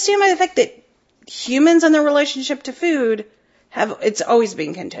I still stand by the fact that humans and their relationship to food it's always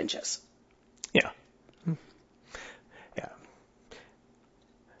been contentious. Yeah. Yeah.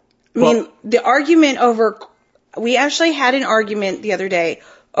 I mean, the argument we actually had an argument the other day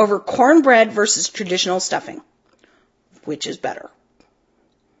over cornbread versus traditional stuffing. Which is better?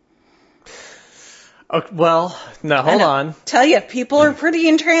 Well, now hold on. Tell you, people are pretty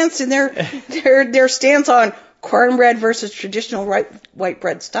entranced in their stance on cornbread versus traditional white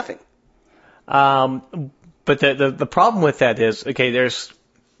bread stuffing. But the problem with that is, okay, there's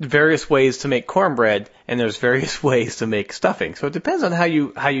various ways to make cornbread and there's various ways to make stuffing. So it depends on how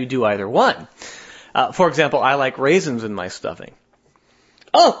you do either one. For example, I like raisins in my stuffing.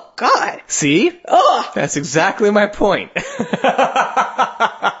 Oh, God. See? Ugh. That's exactly my point.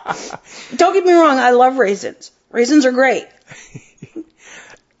 Don't get me wrong, I love raisins. Raisins are great.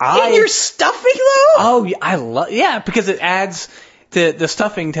 In your stuffing, though? Oh, yeah, because it adds, the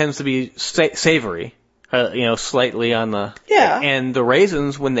stuffing tends to be savory, slightly on the, and the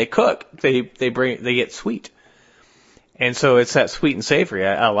raisins, when they cook, they get sweet. And so it's that sweet and savory.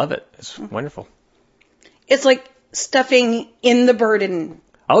 I love it. It's wonderful. It's like stuffing in the bird and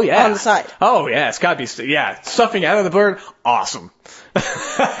on the side. Oh, yeah, it's gotta be, stuffing out of the bird, awesome.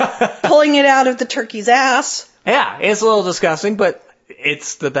 Pulling it out of the turkey's ass. Yeah, it's a little disgusting, but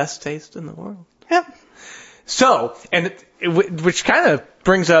it's the best taste in the world. Yep. So, which kind of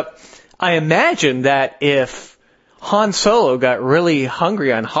brings up, I imagine that if Han Solo got really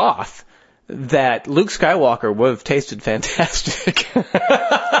hungry on Hoth, that Luke Skywalker would have tasted fantastic.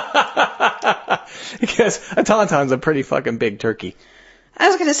 Because a tauntaun's a pretty fucking big turkey. I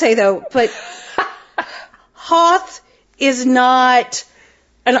was going to say, though, but Hoth is not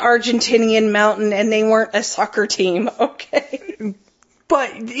an Argentinian mountain, and they weren't a soccer team, okay?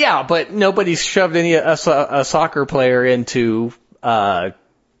 But nobody's shoved a soccer player into a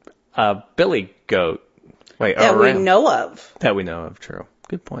billy goat. Wait, that we know of. That we know of, true.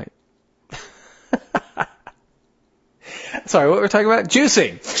 Good point. Sorry, what were we talking about?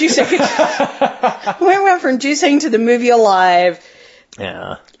 Juicing. We went from juicing to the movie Alive.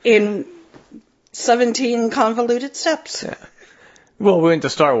 Yeah. In 17 convoluted steps. Yeah. Well, we went to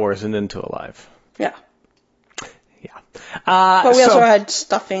Star Wars and then to Alive. Yeah. Yeah. But we also had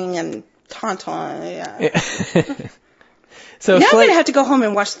stuffing and tauntaun. Yeah. So now I'm going to have to go home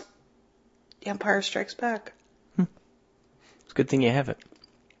and watch The Empire Strikes Back. It's a good thing you have it.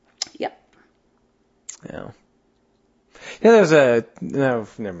 Yep. Yeah. Yeah, no,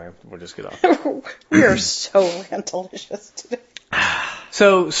 never mind. We'll just get off. We are so rantalicious today.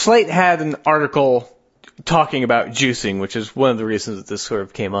 So Slate had an article talking about juicing, which is one of the reasons that this sort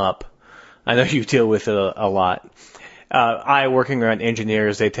of came up. I know you deal with it a lot. Working around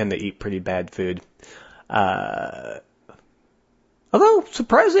engineers, they tend to eat pretty bad food. Although,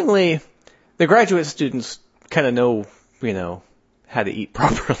 surprisingly, the graduate students kind of know, how to eat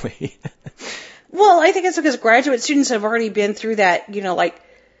properly. Well, I think it's because graduate students have already been through that, like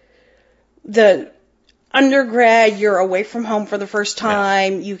the undergrad, you're away from home for the first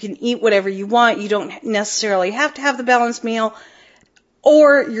time. Yeah. You can eat whatever you want. You don't necessarily have to have the balanced meal.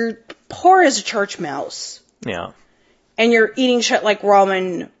 Or you're poor as a church mouse. Yeah. And you're eating shit like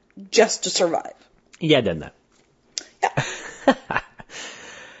ramen just to survive. Yeah, done that. Yeah.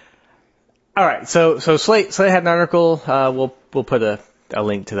 All right. So Slate had an article. We'll put a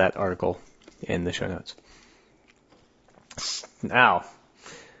link to that article in the show notes. Now,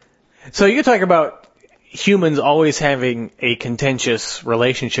 so you talk about humans always having a contentious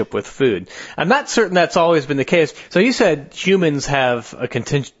relationship with food. I'm not certain that's always been the case. So you said humans have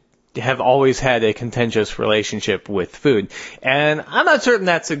always had a contentious relationship with food. And I'm not certain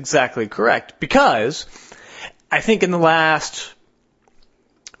that's exactly correct, because I think in the last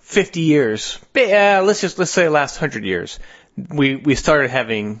 50 years, let's say the last 100 years, we started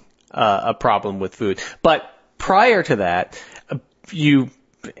having a problem with food. But prior to that, you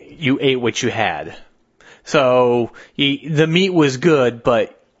ate what you had. So the meat was good,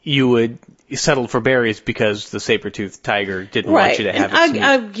 but you settled for berries because the saber-toothed tiger didn't want you to have its meat.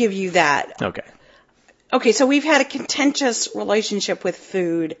 I'll give you that. Okay, so we've had a contentious relationship with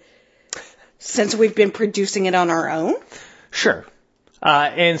food since we've been producing it on our own? Sure.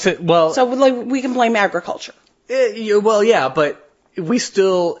 So we can blame agriculture. But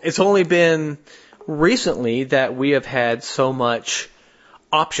it's only been recently that we have had so much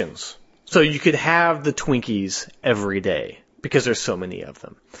options. So you could have the Twinkies every day because there's so many of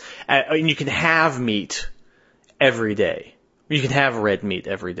them. And you can have meat every day. You can have red meat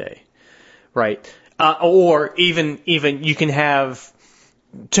every day. Right? Or even you can have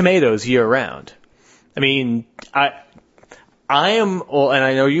tomatoes year round. I mean, I am old, and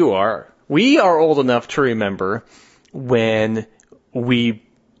I know you are. We are old enough to remember when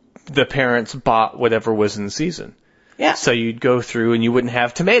the parents bought whatever was in season. Yeah. So you'd go through and you wouldn't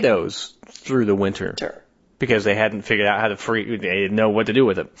have tomatoes through the winter. Sure. Because they hadn't figured out how to they didn't know what to do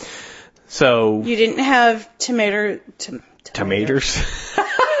with it. So. You didn't have tomatoes.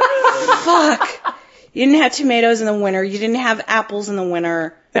 Fuck. You didn't have tomatoes in the winter. You didn't have apples in the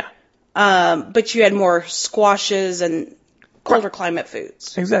winter. Yeah. But you had more squashes and colder climate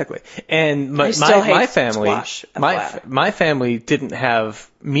foods. Exactly. And my family didn't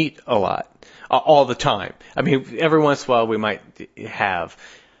have meat a lot, all the time. I mean, every once in a while we might have,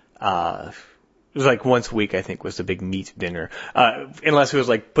 was like once a week, I think, was the big meat dinner. Unless it was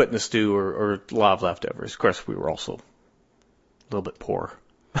like put in a stew or a lot of leftovers. Of course, we were also a little bit poor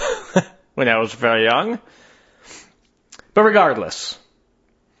when I was very young. But regardless,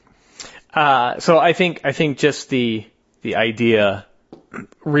 so I think just the idea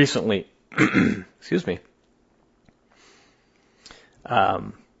recently, excuse me,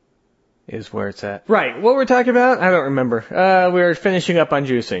 is where it's at. Right. What we're talking about? I don't remember. We're finishing up on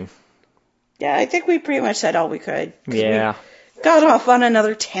juicing. Yeah, I think we pretty much said all we could. Yeah. We got off on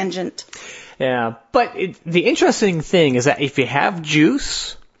another tangent. Yeah. But the interesting thing is that if you have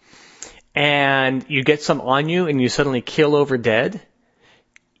juice and you get some on you and you suddenly keel over dead,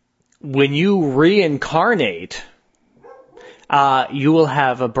 when you reincarnate, you will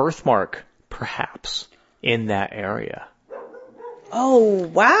have a birthmark, perhaps, in that area. Oh,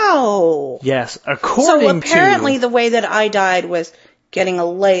 wow. Yes, according So apparently the way that I died was getting a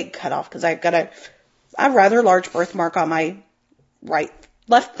leg cut off because I've got a rather large birthmark on my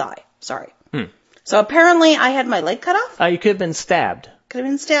left thigh. Sorry. So apparently I had my leg cut off. You could have been stabbed. Could have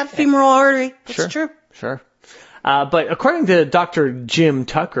been stabbed, femoral artery. That's true. Sure. But according to Dr. Jim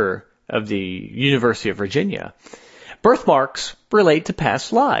Tucker of the University of Virginia, birthmarks relate to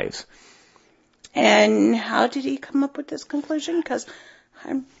past lives. And how did he come up with this conclusion? Because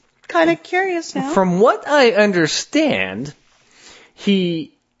I'm kind of curious now. From what I understand,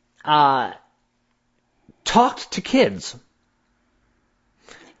 he talked to kids.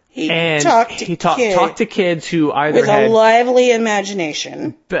 He talked to kids who either with a lively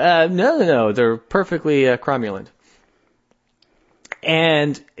imagination. No, they're perfectly cromulent.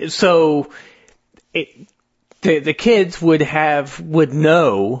 And so the kids would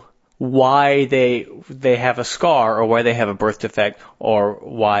know why they have a scar or why they have a birth defect or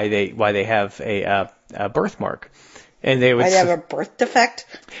why they have a birthmark. And they would Why they have a birth defect?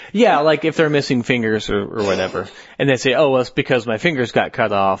 Yeah, like if they're missing fingers or whatever. And they say, oh, well, it's because my fingers got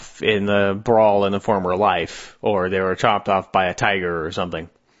cut off in the brawl in a former life, or they were chopped off by a tiger or something.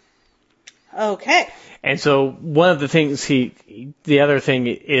 Okay. And so one of the things the other thing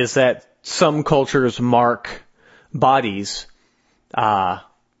is that some cultures mark bodies,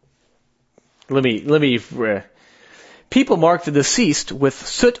 people mark the deceased with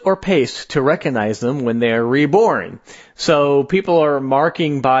soot or paste to recognize them when they are reborn. So people are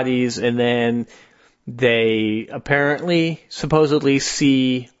marking bodies and then they supposedly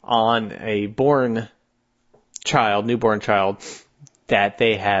see on a newborn child, that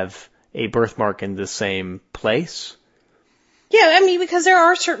they have a birthmark in the same place. Yeah, I mean, because there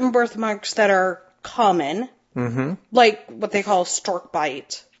are certain birthmarks that are common. Mm-hmm. Like what they call stork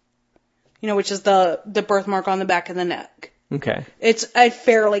bite. Which is the birthmark on the back of the neck. Okay. It's a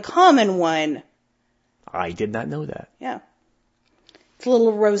fairly common one. I did not know that. Yeah. It's a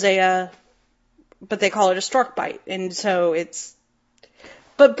little rosea, but they call it a stork bite. And so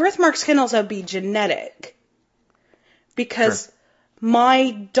but birthmarks can also be genetic. Because my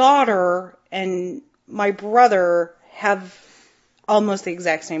daughter and my brother have almost the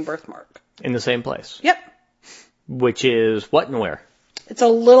exact same birthmark. In the same place? Yep. Which is what and where? It's a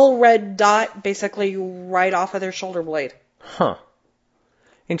little red dot basically right off of their shoulder blade. Huh.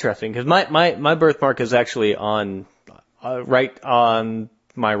 Interesting, because my birthmark is actually on right on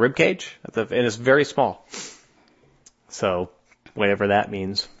my rib cage, and it's very small. So, whatever that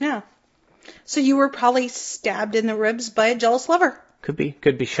means. Yeah. So you were probably stabbed in the ribs by a jealous lover. Could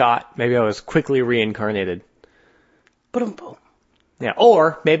be shot. Maybe I was quickly reincarnated. Boom, boom. Yeah,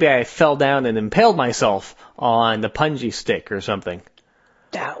 or maybe I fell down and impaled myself on the punji stick or something.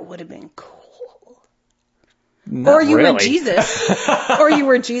 That would have been cool. Not or you really. were Jesus. Or you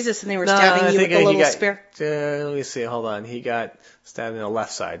were Jesus and they were stabbing you with a little spear. Let me see. Hold on. He got stabbed in the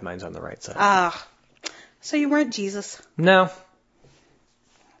left side. Mine's on the right side. Ah. So you weren't Jesus. No.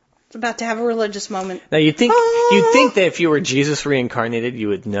 About to have a religious moment. Now you'd think that if you were Jesus reincarnated, you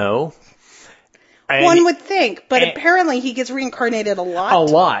would know. One would think, but apparently he gets reincarnated a lot. A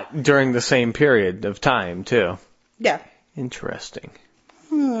lot during the same period of time, too. Yeah. Interesting.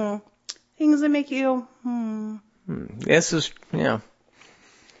 Things that make you, This is,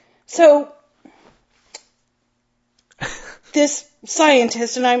 So, this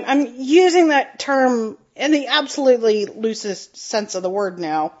scientist, and I'm using that term in the absolutely loosest sense of the word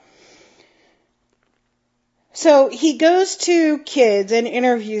now. So, he goes to kids and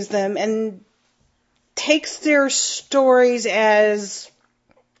interviews them and takes their stories as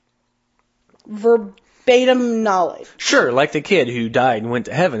verbatim knowledge. Sure, like the kid who died and went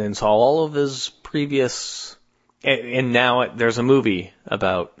to heaven and saw all of his previous, and now there's a movie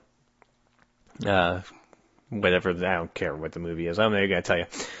about, whatever, I don't care what the movie is, I'm not going to tell you.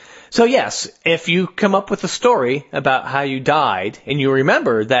 So yes, if you come up with a story about how you died, and you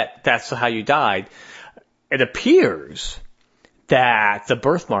remember that that's how you died, it appears that the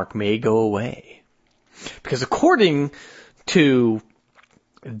birthmark may go away. Because according to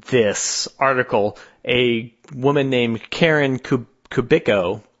this article, a woman named Karen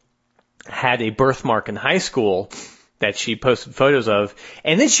Kubiko had a birthmark in high school that she posted photos of,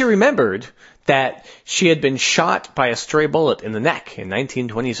 and then she remembered that she had been shot by a stray bullet in the neck in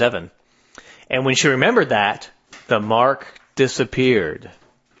 1927. And when she remembered that, the mark disappeared.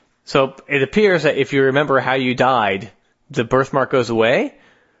 So it appears that if you remember how you died, the birthmark goes away,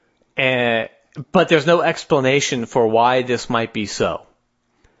 but there's no explanation for why this might be so.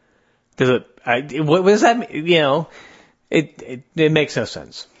 What does that mean? You know, it makes no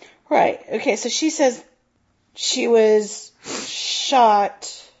sense. Right. Okay, so she says she was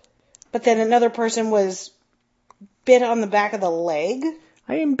shot, but then another person was bit on the back of the leg.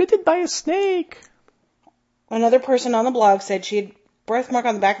 I am bitten by a snake. Another person on the blog said she had birthmark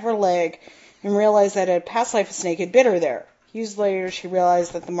on the back of her leg and realized that a past life snake had bit her there. Years later, she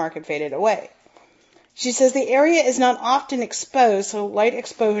realized that the mark had faded away. She says the area is not often exposed, so light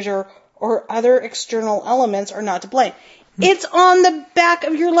exposure or other external elements are not to blame. It's on the back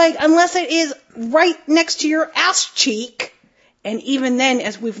of your leg, unless it is right next to your ass cheek. And even then,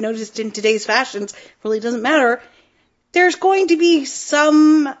 as we've noticed in today's fashions, really doesn't matter. There's going to be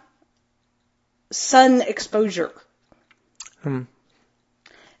some sun exposure.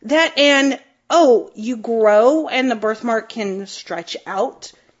 That and, you grow and the birthmark can stretch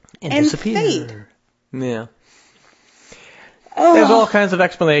out and disappear. Fade. Yeah. There's all kinds of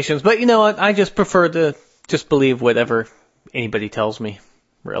explanations, but you know what? I just prefer to just believe whatever anybody tells me,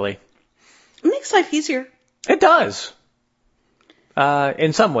 really. It makes life easier. It does.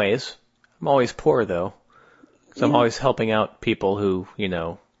 In some ways. I'm always poor, though. So I'm always helping out people who, you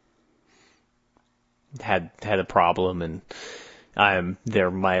know, had a problem, and they're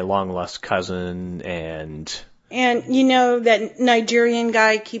my long-lost cousin, and you know, that Nigerian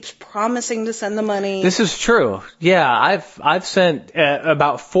guy keeps promising to send the money. This is true. Yeah, I've sent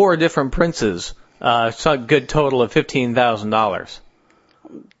about 4 different princes. It's a good total of $15,000.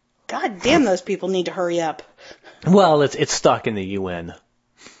 God damn, those people need to hurry up. Well, it's stuck in the UN.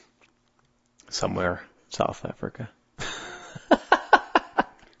 Somewhere, South Africa.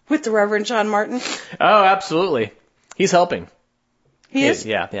 With the Reverend John Martin? Oh, absolutely. He's helping. He is?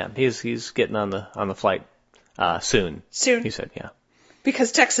 Yeah. He's getting on the flight soon. Soon. He said, yeah.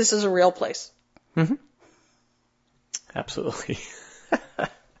 Because Texas is a real place. Mm-hmm. Absolutely.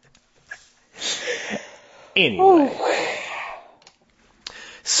 Anyway.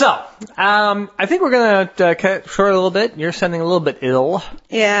 So, I think we're going to cut short a little bit. You're sounding a little bit ill.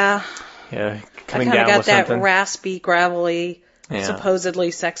 Yeah. Yeah, I coming kind of down got with that something. raspy, gravelly, Yeah.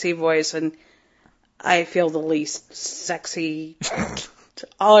 supposedly sexy voice, and I feel the least sexy.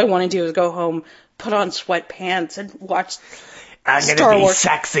 All I want to do is go home, put on sweatpants, and watch I'm Star gonna be Wars.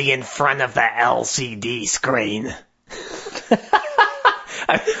 sexy in front of the LCD screen.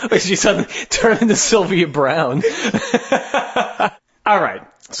 She suddenly turned into Sylvia Brown. All right.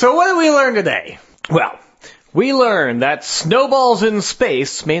 So what did we learn today? Well, we learned that snowballs in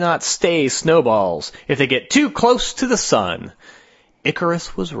space may not stay snowballs if they get too close to the sun.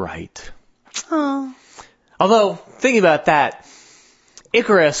 Icarus was right. Oh. Although, thinking about that,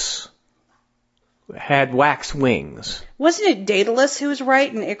 Icarus had wax wings. Wasn't it Daedalus who was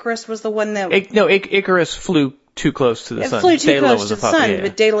right, and Icarus was the one that... Icarus flew too close to the sun. It flew too Daedalus close to the was a sun, puppet,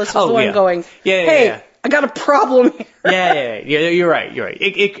 but Daedalus was the one going, Yeah, hey, yeah. I got a problem here. Yeah, you're right.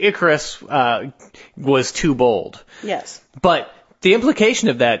 Icarus was too bold. Yes. But the implication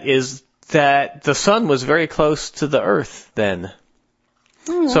of that is that the sun was very close to the Earth then.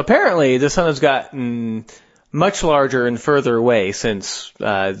 So apparently the sun has gotten much larger and further away since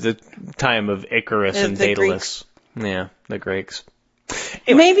the time of Icarus and the Daedalus. Yeah, the Greeks.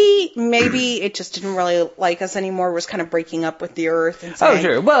 Anyway. Maybe it just didn't really like us anymore. It was kind of breaking up with the Earth and saying,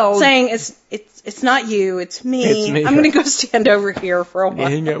 sure. Well, saying it's not you, it's me. It's me. I'm going to go stand over here for a while.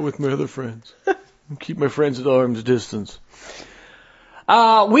 Hang out with my other friends. Keep my friends at arm's distance.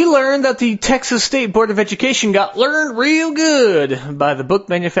 We learned that the Texas State Board of Education got learned real good by the book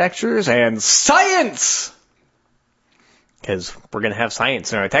manufacturers and science! Because we're going to have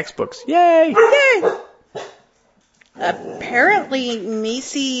science in our textbooks. Yay! Yay! Apparently,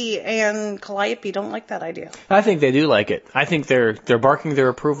 Macy and Calliope don't like that idea. I think they do like it. I think they're barking their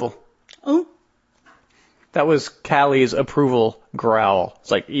approval. Oh. That was Callie's approval growl.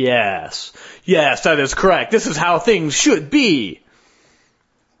 It's like, yes, that is correct. This is how things should be.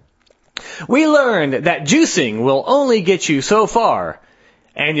 We learned that juicing will only get you so far,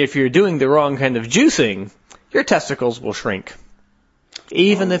 And if you're doing the wrong kind of juicing, your testicles will shrink.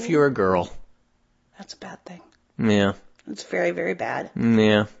 Even if you're a girl. That's a bad thing. Yeah. It's very, very bad.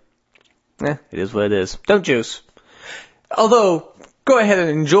 Yeah. It is what it is. Don't juice. Although, go ahead and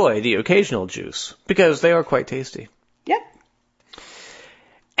enjoy the occasional juice, because they are quite tasty. Yep.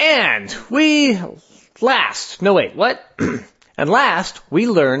 And And last, we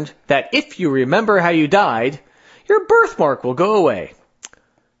learned that if you remember how you died, your birthmark will go away.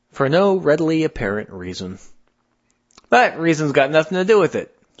 For no readily apparent reason. That reason's got nothing to do with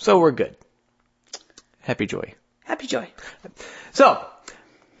it, so we're good. Happy joy. Happy joy. So,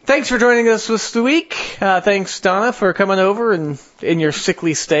 thanks for joining us this week. Thanks, Donna, for coming over in your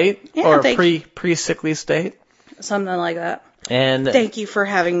sickly state, or pre-sickly state. Something like that. And thank you for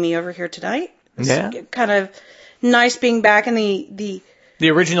having me over here tonight. Yeah. It's kind of nice being back in the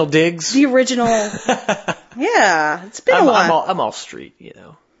original digs. The original. Yeah, it's been a while. I'm all street, you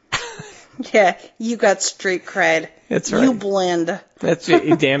know. Yeah, you got street cred. That's right. You blend. That's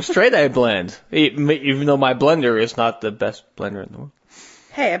damn straight I blend. Even though my blender is not the best blender in the world.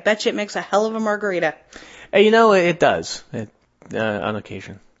 Hey, I bet you it makes a hell of a margarita. Hey, you know, it does. On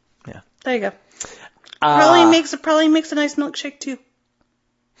occasion. Yeah. There you go. Probably makes a nice milkshake too.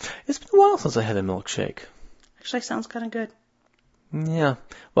 It's been a while since I had a milkshake. Actually, sounds kind of good. Yeah.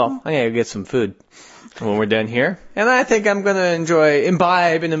 Well, I gotta get some food when we're done here. And I think I'm gonna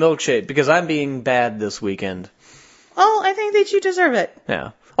imbibe in a milkshake because I'm being bad this weekend. Well, I think that you deserve it.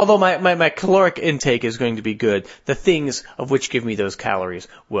 Yeah. Although my caloric intake is going to be good. The things of which give me those calories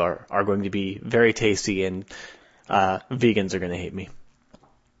are going to be very tasty, and vegans are going to hate me.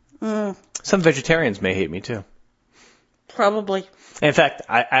 Some vegetarians may hate me too. Probably. In fact,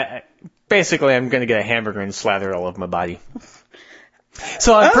 I'm going to get a hamburger and slather it all over my body.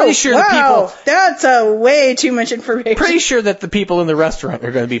 So I'm pretty sure the people... That's a way too much information. Pretty sure that the people in the restaurant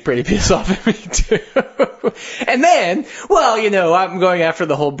are going to be pretty pissed off at me too. And then, well, you know, I'm going after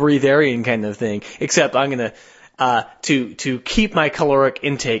the whole breatharian kind of thing, except I'm going to keep my caloric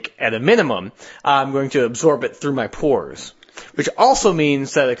intake at a minimum, I'm going to absorb it through my pores. Which also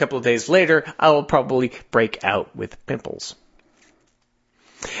means that a couple of days later, I will probably break out with pimples.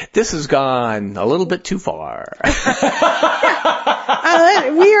 This has gone a little bit too far. We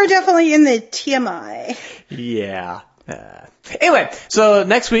are definitely in the TMI. Yeah. Anyway, so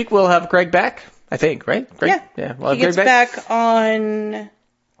next week we'll have Greg back, I think, right? Greg? Yeah. We'll have He gets back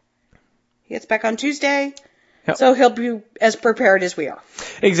on Tuesday. Yep. So he'll be as prepared as we are.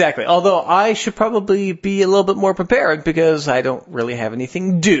 Exactly. Although I should probably be a little bit more prepared because I don't really have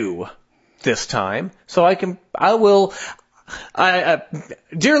anything due this time. So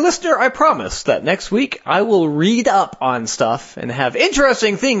dear listener, I promise that next week I will read up on stuff and have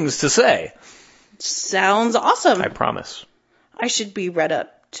interesting things to say. Sounds awesome. I promise. I should be read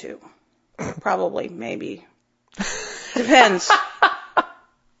up too. Probably, maybe. Depends.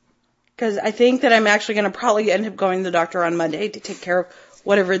 Because I think that I'm actually going to probably end up going to the doctor on Monday to take care of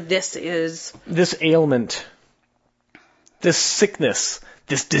whatever this is. This ailment. This sickness.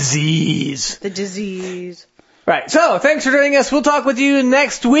 This disease. The disease. Right, so thanks for joining us. We'll talk with you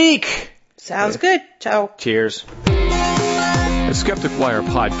next week. Sounds good. Ciao. Cheers. The Skeptic Wire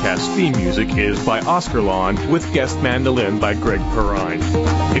podcast theme music is by Oscar Lawn with guest mandolin by Greg Perrine.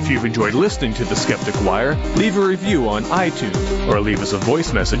 If you've enjoyed listening to The Skeptic Wire, leave a review on iTunes or leave us a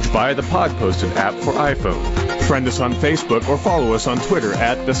voice message via the Podposted app for iPhone. Friend us on Facebook or follow us on Twitter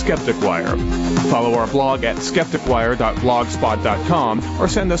at The Skeptic Wire. Follow our blog at skepticwire.blogspot.com or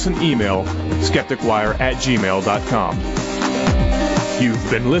send us an email, skepticwire@gmail.com. You've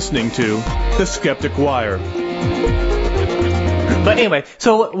been listening to The Skeptic Wire. But anyway,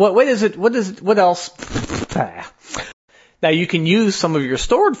 so what else? Now you can use some of your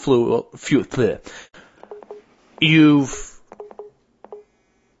stored fuel.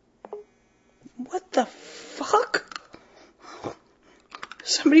 What the fuck?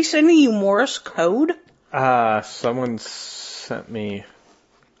 Somebody sending you Morse code? Someone sent me,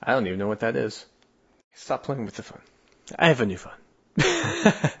 I don't even know what that is. Stop playing with the phone. I have a new phone.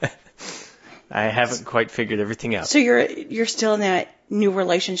 I haven't quite figured everything out. So you're still in that new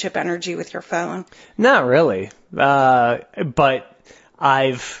relationship energy with your phone? Not really. But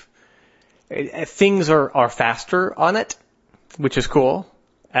things are faster on it, which is cool.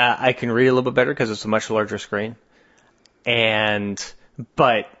 I can read a little bit better because it's a much larger screen.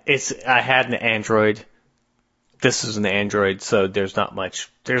 But I had an Android. This is an Android, so there's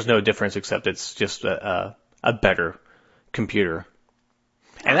no difference except it's just a better computer.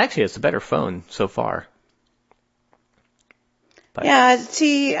 And actually, it's a better phone so far. But, yeah,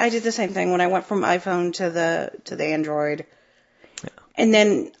 see, I did the same thing when I went from iPhone to the Android. Yeah. And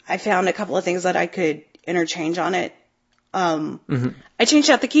then I found a couple of things that I could interchange on it. I changed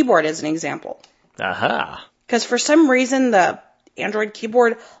out the keyboard as an example. Aha. Because for some reason, the Android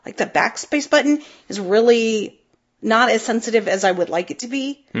keyboard, like the backspace button, is really not as sensitive as I would like it to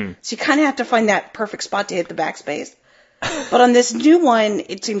be. So you kind of have to find that perfect spot to hit the backspace. But on this new one,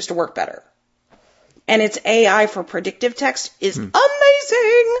 it seems to work better. And its AI for predictive text is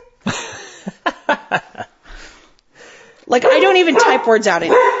amazing! Like, I don't even type words out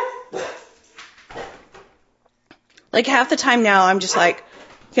anymore. Like, half the time now, I'm just like,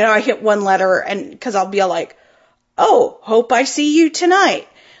 I hit one letter, and because I'll be like, oh, hope I see you tonight.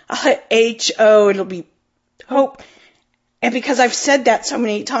 I'll hit H-O, it'll be hope. And because I've said that so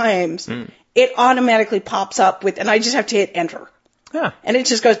many times, it automatically pops up with, and I just have to hit enter. Yeah. And it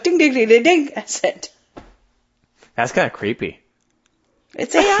just goes ding, ding, ding, ding, ding. That's it. That's kind of creepy.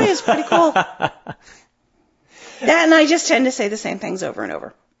 Its AI is pretty cool. That, and I just tend to say the same things over and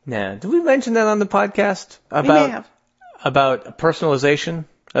over. Yeah. Did we mention that on the podcast? We may have. About personalization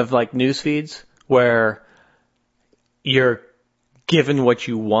of like news feeds where you're given what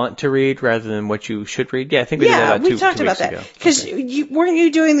you want to read rather than what you should read. Yeah, I think we did that about we two talked about weeks that. ago. Because weren't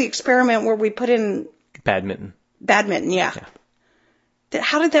you doing the experiment where we put in Badminton. yeah.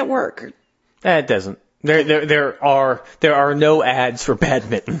 How did that work? It doesn't. There are no ads for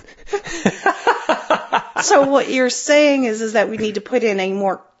badminton. So what you're saying is that we need to put in a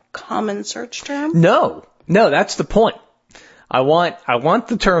more common search term? No, that's the point. I want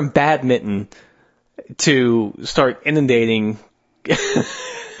the term badminton to start inundating.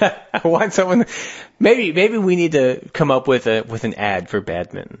 I want someone. Maybe we need to come up with an ad for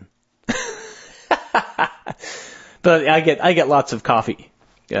badminton. But I get lots of coffee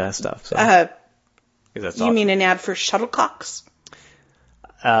stuff. So. You mean an ad for shuttlecocks?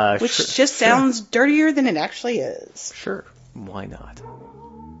 Which Sure. just sounds dirtier than it actually is. Sure. Why not?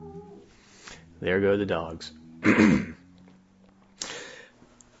 There go the dogs.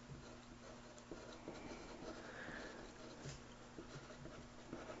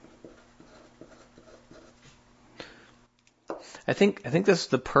 I think this is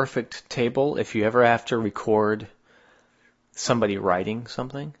the perfect table if you ever have to record somebody writing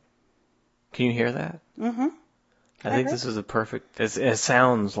something. Can you hear that? Mm-hmm. I think this is a perfect. It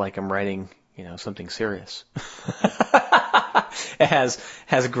sounds like I'm writing, something serious. It has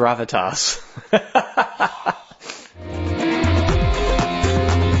gravitas.